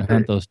out there and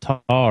hunt those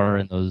tar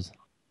and those.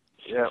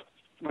 Yeah.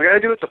 We got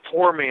to do it the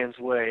poor man's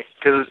way,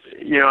 because,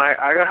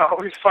 I got to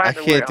always find a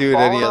way. I can't do it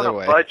any other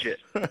way. Budget.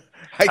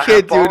 I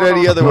can't do it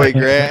any other way,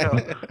 Grant.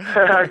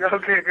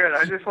 Okay, good.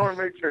 I just want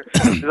to make sure.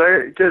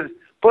 Because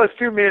plus,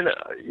 too, man,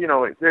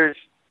 there's,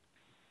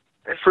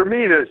 for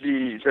me,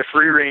 the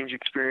free range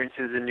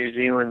experiences in New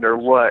Zealand are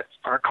what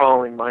are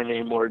calling my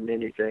name more than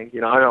anything.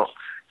 If I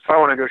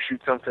want to go shoot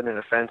something in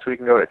a fence, we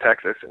can go to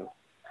Texas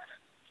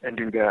and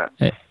do that.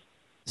 Hey,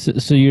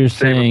 so you're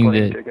saying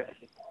that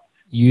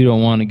you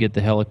don't want to get the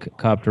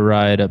helicopter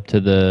ride up to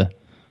the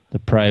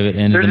private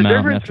end of the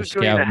mountain after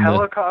scouting? There's a difference between a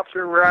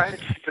helicopter ride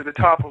to the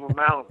top of a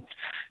mountain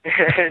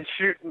and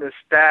shooting a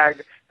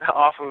stag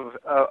off of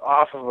a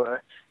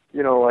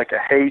a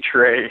hay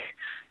tray.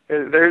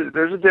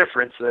 There's a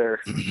difference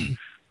there.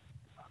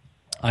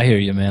 I hear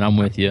you, man. I'm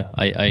with you.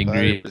 I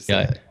agree.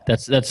 Yeah,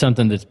 that's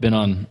something that's been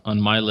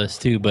on my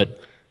list too. But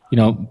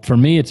for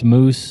me, it's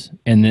moose,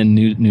 and then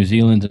New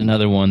Zealand's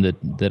another one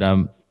that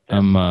I've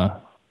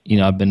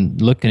been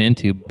looking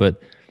into.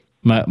 But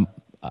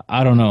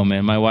I don't know,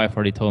 man. My wife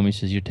already told me,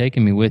 she says, you're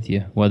taking me with you,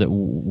 whether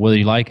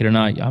you like it or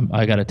not.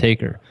 I got to take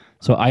her.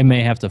 So I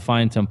may have to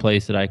find some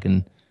place that I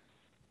can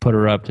put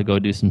her up to go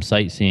do some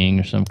sightseeing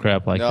or some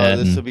crap like that.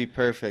 No, this will be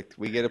perfect.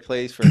 We get a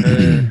place for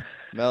her,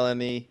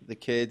 Melanie, the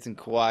kids, and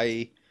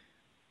Kauai.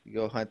 We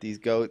go hunt these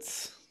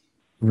goats.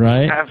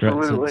 Right.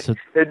 Absolutely. So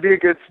It'd be a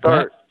good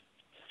start.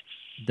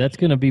 that's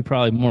going to be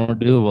probably more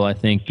doable, I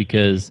think,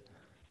 because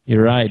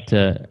you're right.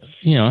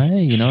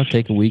 Hey,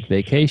 take a week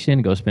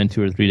vacation, go spend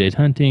 2 or 3 days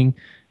hunting,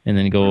 and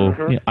then go.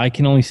 Mm-hmm. I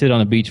can only sit on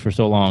the beach for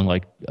so long,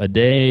 like a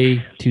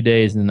day, 2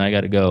 days, and then I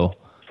got to go. I'm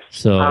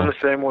So the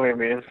same way,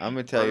 man. I'm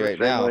gonna tell I'm you the right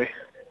same now, way.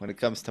 when it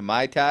comes to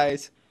Mai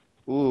Tais,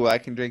 ooh, I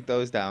can drink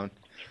those down.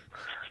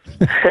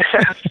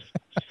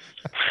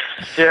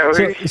 Yeah,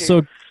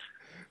 so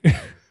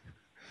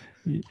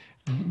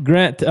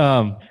Grant,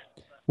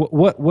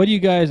 what do you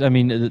guys? I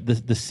mean,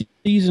 the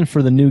season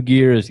for the new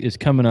gear is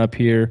coming up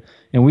here,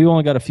 and we've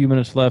only got a few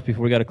minutes left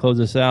before we got to close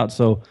this out.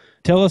 So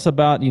tell us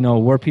about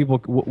where people,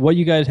 what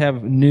you guys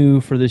have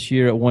new for this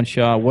year at One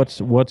Shot.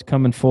 What's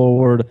coming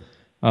forward?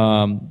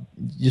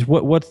 Just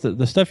what's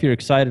the stuff you're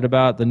excited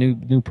about? The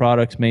new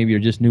products maybe, or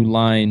just new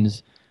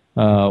lines.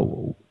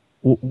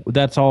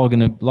 That's all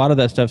a lot of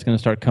that stuff's gonna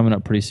start coming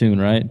up pretty soon,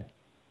 right?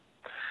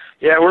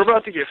 Yeah, we're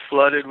about to get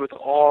flooded with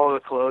all the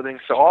clothing.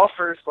 So all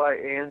First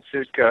Light and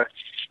Sitka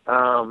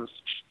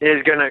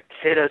is going to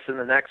hit us in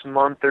the next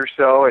month or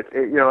so.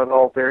 It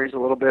all varies a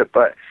little bit,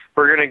 but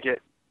we're going to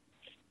get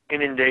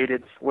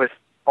inundated with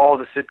all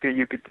the Sitka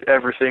you could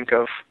ever think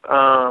of.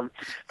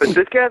 But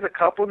Sitka has a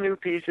couple new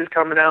pieces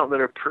coming out that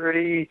are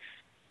pretty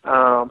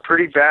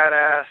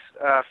badass.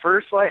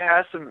 First Light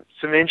has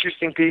some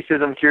interesting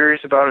pieces I'm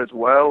curious about as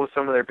well with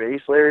some of their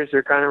base layers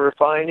they're kind of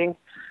refining.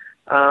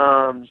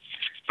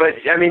 But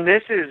I mean,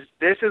 this is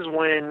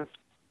when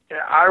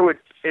I would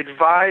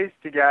advise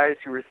to guys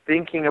who are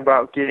thinking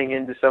about getting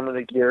into some of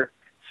the gear,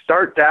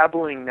 start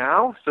dabbling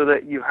now so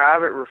that you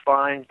have it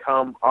refined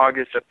come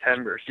August,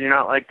 September. So you're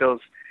not like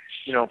those,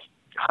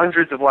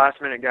 hundreds of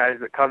last minute guys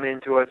that come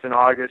into us in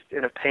August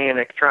in a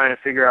panic trying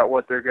to figure out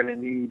what they're going to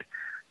need,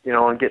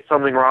 and get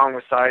something wrong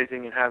with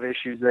sizing and have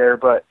issues there.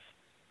 But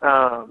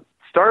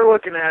start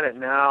looking at it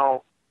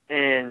now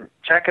and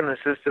checking the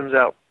systems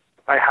out.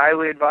 I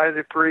highly advise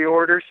a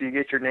pre-order so you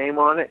get your name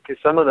on it, because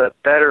some of the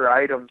better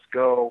items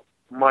go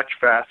much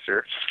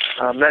faster.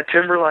 That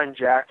Timberline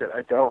jacket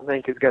I don't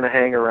think is going to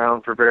hang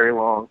around for very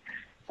long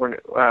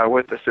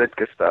with the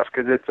Sitka stuff,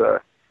 because it's a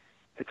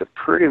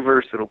pretty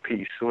versatile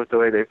piece with the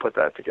way they put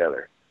that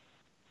together.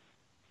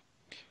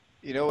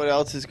 You know what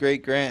else is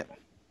great, Grant?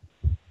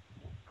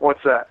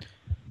 What's that?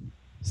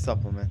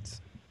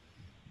 Supplements.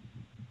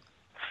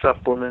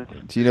 Supplements.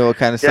 Do you know what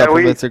kind of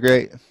supplements are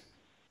great?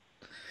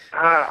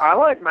 I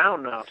like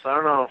Mountain Ups. I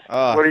don't know.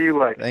 Oh, what do you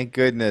like? Thank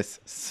goodness.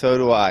 So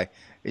do I.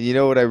 And you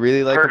know what I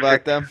really like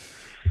about them?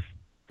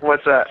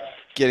 What's that?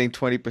 Getting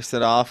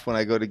 20% off when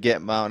I go to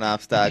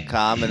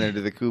getmountainops.com and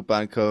enter the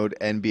coupon code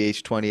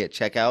NBH20 at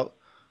checkout.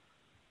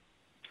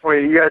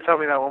 Wait, you gotta tell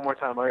me that one more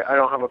time. I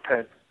don't have a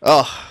pen.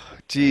 Oh,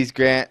 geez,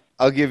 Grant.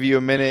 I'll give you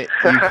a minute.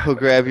 You go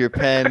grab your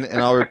pen,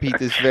 and I'll repeat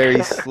this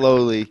very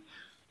slowly.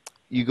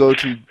 You go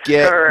to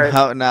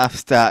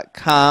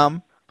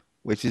getmountainops.com,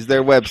 which is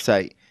their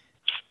website.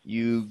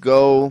 You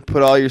go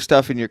put all your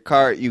stuff in your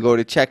cart. You go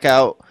to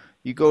checkout.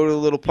 You go to the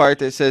little part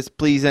that says,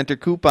 please enter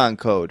coupon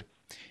code.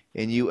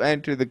 And you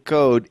enter the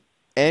code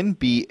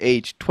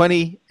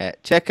NBH20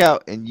 at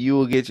checkout, and you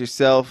will get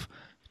yourself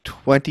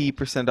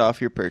 20%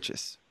 off your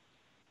purchase.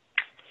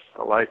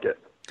 I like it.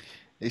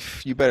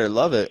 If you better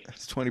love it.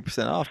 It's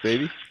 20% off,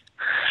 baby.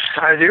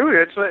 I do.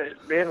 It's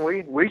man.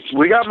 We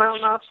got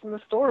Mountain Ops in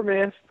the store,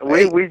 man.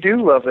 We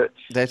do love it.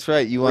 That's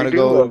right. You want to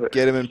go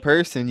get them in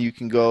person? You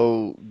can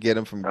go get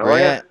them from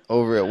Grant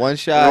over at One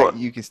Shot.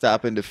 You can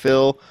stop into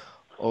Phil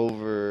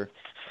over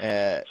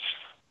at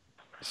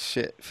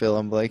Phil.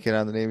 I'm blanking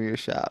on the name of your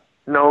shop.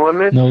 No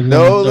Limits.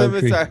 No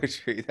Limits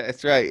Archery.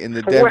 That's right, in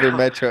the Denver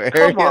metro area.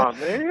 Come on,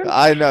 man.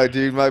 I know,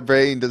 dude. My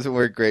brain doesn't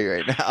work great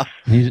right now.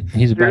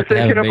 He's about to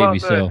have a baby,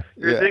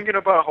 You're thinking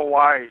about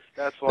Hawaii.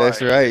 That's why.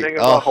 That's right.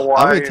 Hawaii,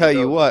 I'm gonna tell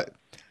you what.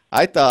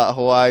 I thought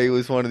Hawaii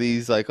was one of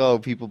these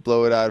people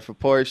blow it out of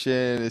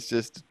proportion. It's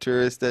just a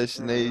tourist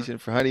destination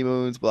for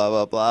honeymoons. Blah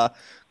blah blah.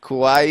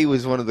 Kauai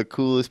was one of the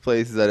coolest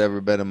places I'd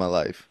ever been in my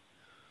life.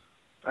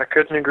 I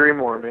couldn't agree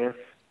more, man.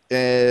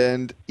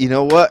 And you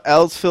know what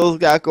else Phil's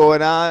got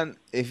going on?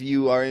 If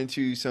you are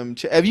into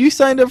have you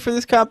signed up for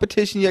this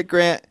competition yet,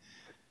 Grant?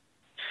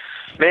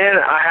 Man,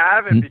 I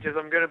haven't, because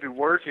I'm going to be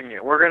working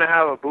it. We're going to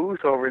have a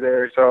booth over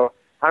there, so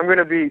I'm going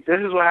to be. This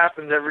is what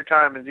happens every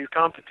time in these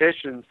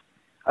competitions.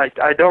 I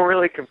don't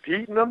really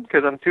compete in them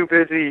because I'm too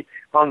busy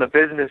on the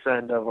business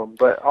end of them.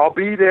 But I'll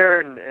be there,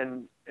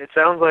 and it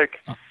sounds like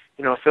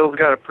Phil's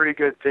got a pretty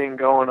good thing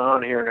going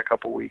on here in a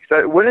couple weeks.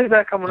 When is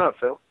that coming up,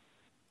 Phil?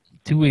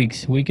 2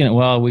 weeks. We can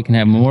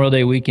have Memorial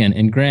Day weekend.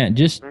 And Grant,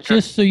 just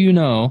so you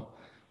know,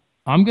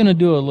 I'm going to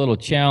do a little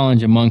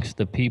challenge amongst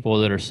the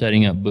people that are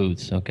setting up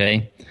booths,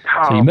 okay?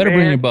 So you better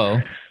bring your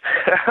bow.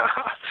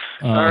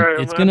 Right,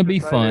 it's going to be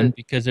fun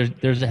because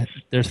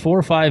there's 4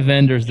 or 5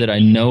 vendors that I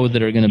know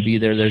that are going to be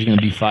there. There's going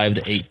to be 5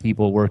 to 8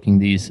 people working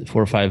these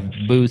 4 or 5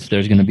 booths.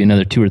 There's going to be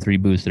another 2 or 3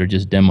 booths that are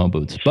just demo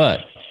booths.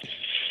 But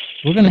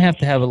we're going to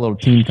have a little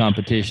team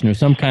competition or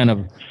some kind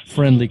of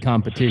friendly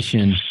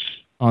competition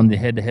on the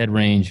head-to-head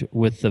range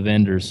with the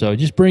vendors. So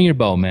just bring your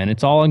bow, man.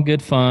 It's all in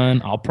good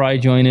fun. I'll probably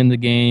join in the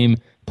game,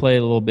 play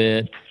a little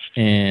bit,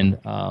 and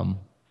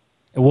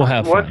we'll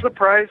have fun. What's the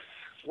price?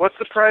 What's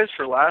the prize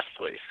for last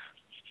place?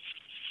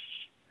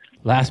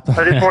 I just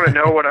want to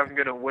know what I'm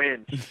going to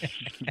win.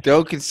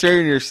 Don't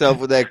concern yourself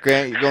with that,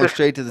 Grant. You're going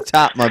straight to the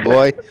top, my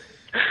boy.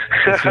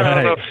 That's I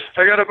don't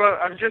right. know.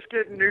 I'm just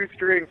getting new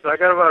strings, so I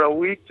got about a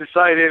week to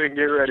sight in and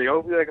get ready.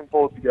 Hopefully I can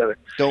pull it together.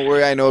 Don't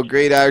worry, I know a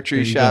great archery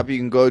There you shop go. you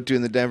can go to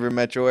in the Denver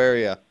metro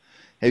area.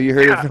 Have you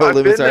heard of No I've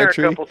Limits been there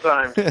Archery? a couple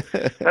times.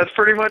 That's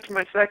pretty much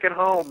my second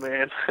home,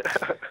 man.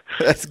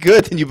 That's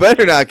good. Then you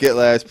better not get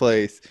last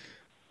place.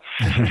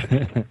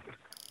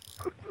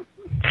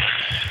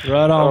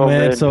 Right on, Oh,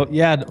 man. man. So,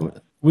 yeah,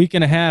 week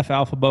and a half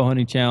Alpha Bow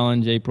Hunting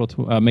Challenge, May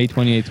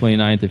 28th,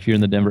 29th, if you're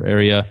in the Denver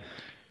area.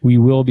 We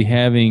will be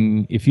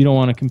having, if you don't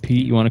want to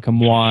compete, you want to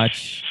come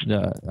watch,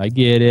 I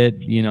get it.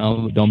 You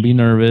know, don't be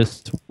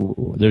nervous.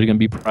 There's going to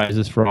be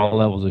prizes for all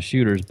levels of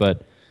shooters.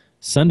 But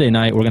Sunday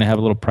night, we're going to have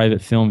a little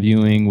private film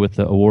viewing with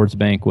the awards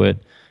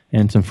banquet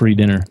and some free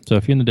dinner. So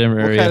if you're in the Denver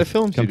area, kind of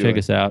films come you check doing?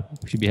 us out.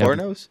 We should be having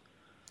Pornos?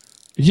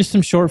 just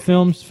some short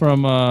films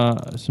from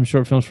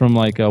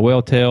like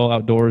Whale Tail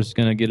Outdoors is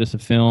going to get us a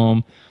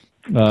film.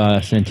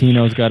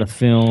 Santino's got a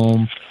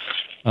film.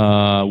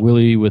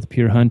 Willie with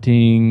Pure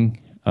Hunting.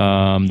 The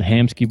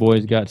Hamsky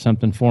boys got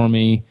something for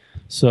me.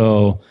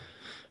 So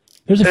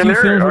there's a few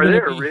films. Are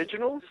there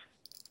originals?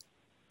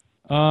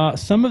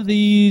 Some of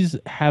these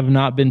have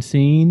not been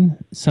seen.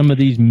 Some of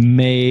these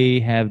may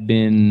have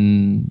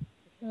been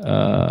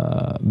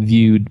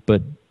viewed,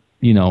 but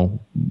you know,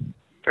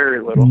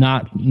 Very little.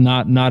 not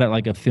at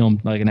like a film,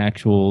 like an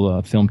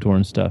actual film tour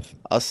and stuff.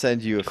 I'll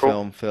send you a Cool.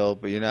 film, Phil,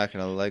 but you're not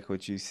going to like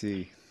what you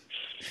see.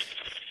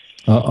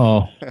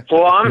 Uh-oh.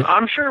 Well,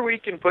 I'm sure we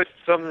can put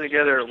something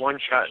together at one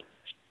shot.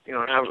 You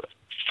know, and have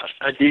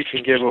a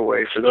decent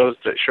giveaway for those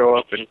that show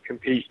up and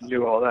compete and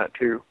do all that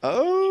too.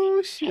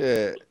 Oh,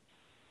 shit.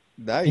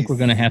 Nice. I think we're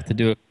gonna have to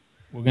do it.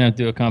 We're gonna have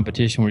to do a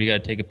competition where you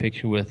got to take a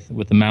picture with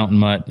the mountain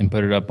mutt and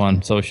put it up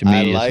on social I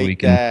media like so we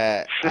can.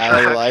 that.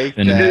 I like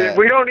And- that.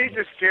 We don't need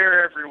to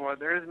scare everyone.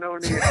 There's no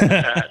need for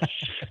that.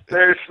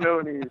 There's no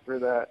need for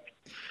that.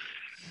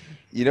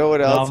 You know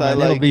what else I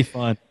It'll like? be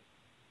fun.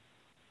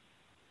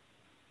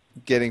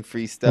 Getting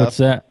free stuff. What's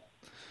that?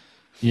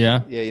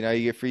 Yeah. Yeah, you know how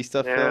you get free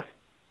stuff, Yeah. Phil?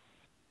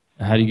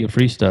 How do you get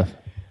free stuff?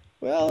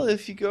 Well,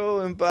 if you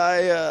go and buy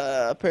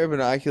a pair of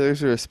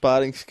binoculars or a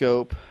spotting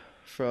scope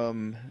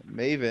from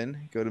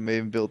Maven, go to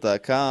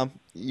mavenbuilt.com,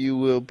 you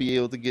will be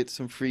able to get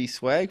some free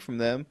swag from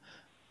them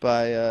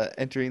by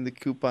entering the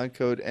coupon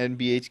code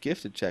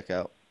NBHGIFT at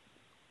checkout.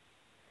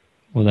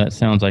 Well, that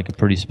sounds like a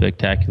pretty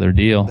spectacular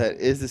deal. That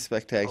is a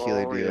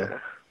spectacular Oh, deal. yeah.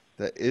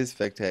 That is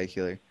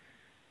spectacular.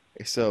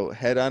 So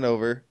head on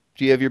over.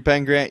 Do you have your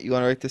pen, Grant? You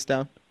want to write this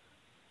down?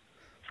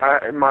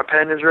 My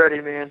pen is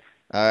ready, man.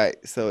 All right,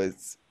 so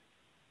it's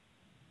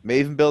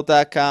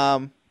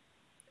mavenbuilt.com,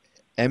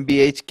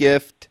 MBH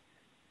gift,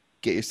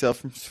 get yourself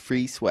some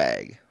free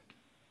swag.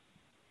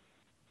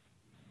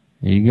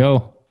 There you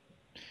go.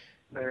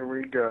 There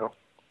we go.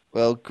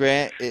 Well,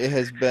 Grant, it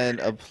has been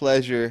a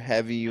pleasure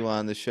having you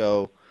on the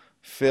show.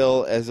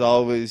 Phil, as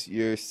always,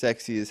 you're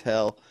sexy as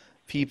hell.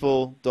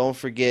 People, don't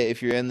forget,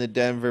 if you're in the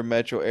Denver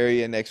metro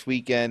area next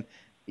weekend,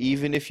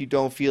 even if you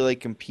don't feel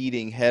like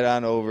competing, head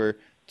on over.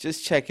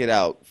 Just check it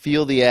out.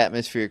 Feel the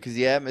atmosphere, because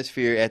the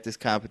atmosphere at this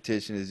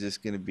competition is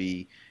just going to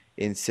be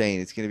insane.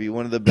 It's going to be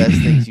one of the best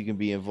things you can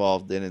be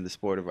involved in the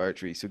sport of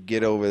archery. So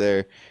get over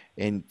there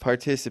and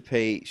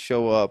participate,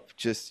 show up,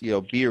 just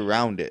be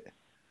around it.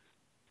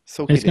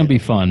 So It's going to be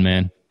fun,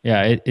 man.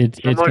 Yeah, it's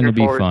going to looking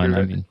be forward fun. to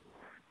it. I mean,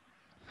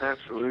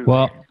 Absolutely.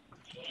 well,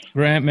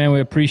 Grant, man, we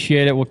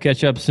appreciate it. We'll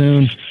catch up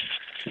soon.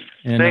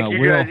 And Thank you,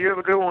 Will, guys. You have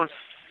a good one.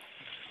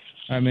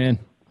 all right, man.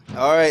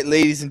 All right,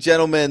 ladies and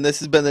gentlemen, this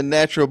has been the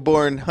Natural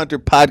Born Hunter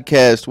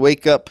Podcast.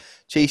 Wake up,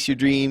 chase your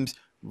dreams,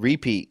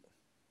 repeat.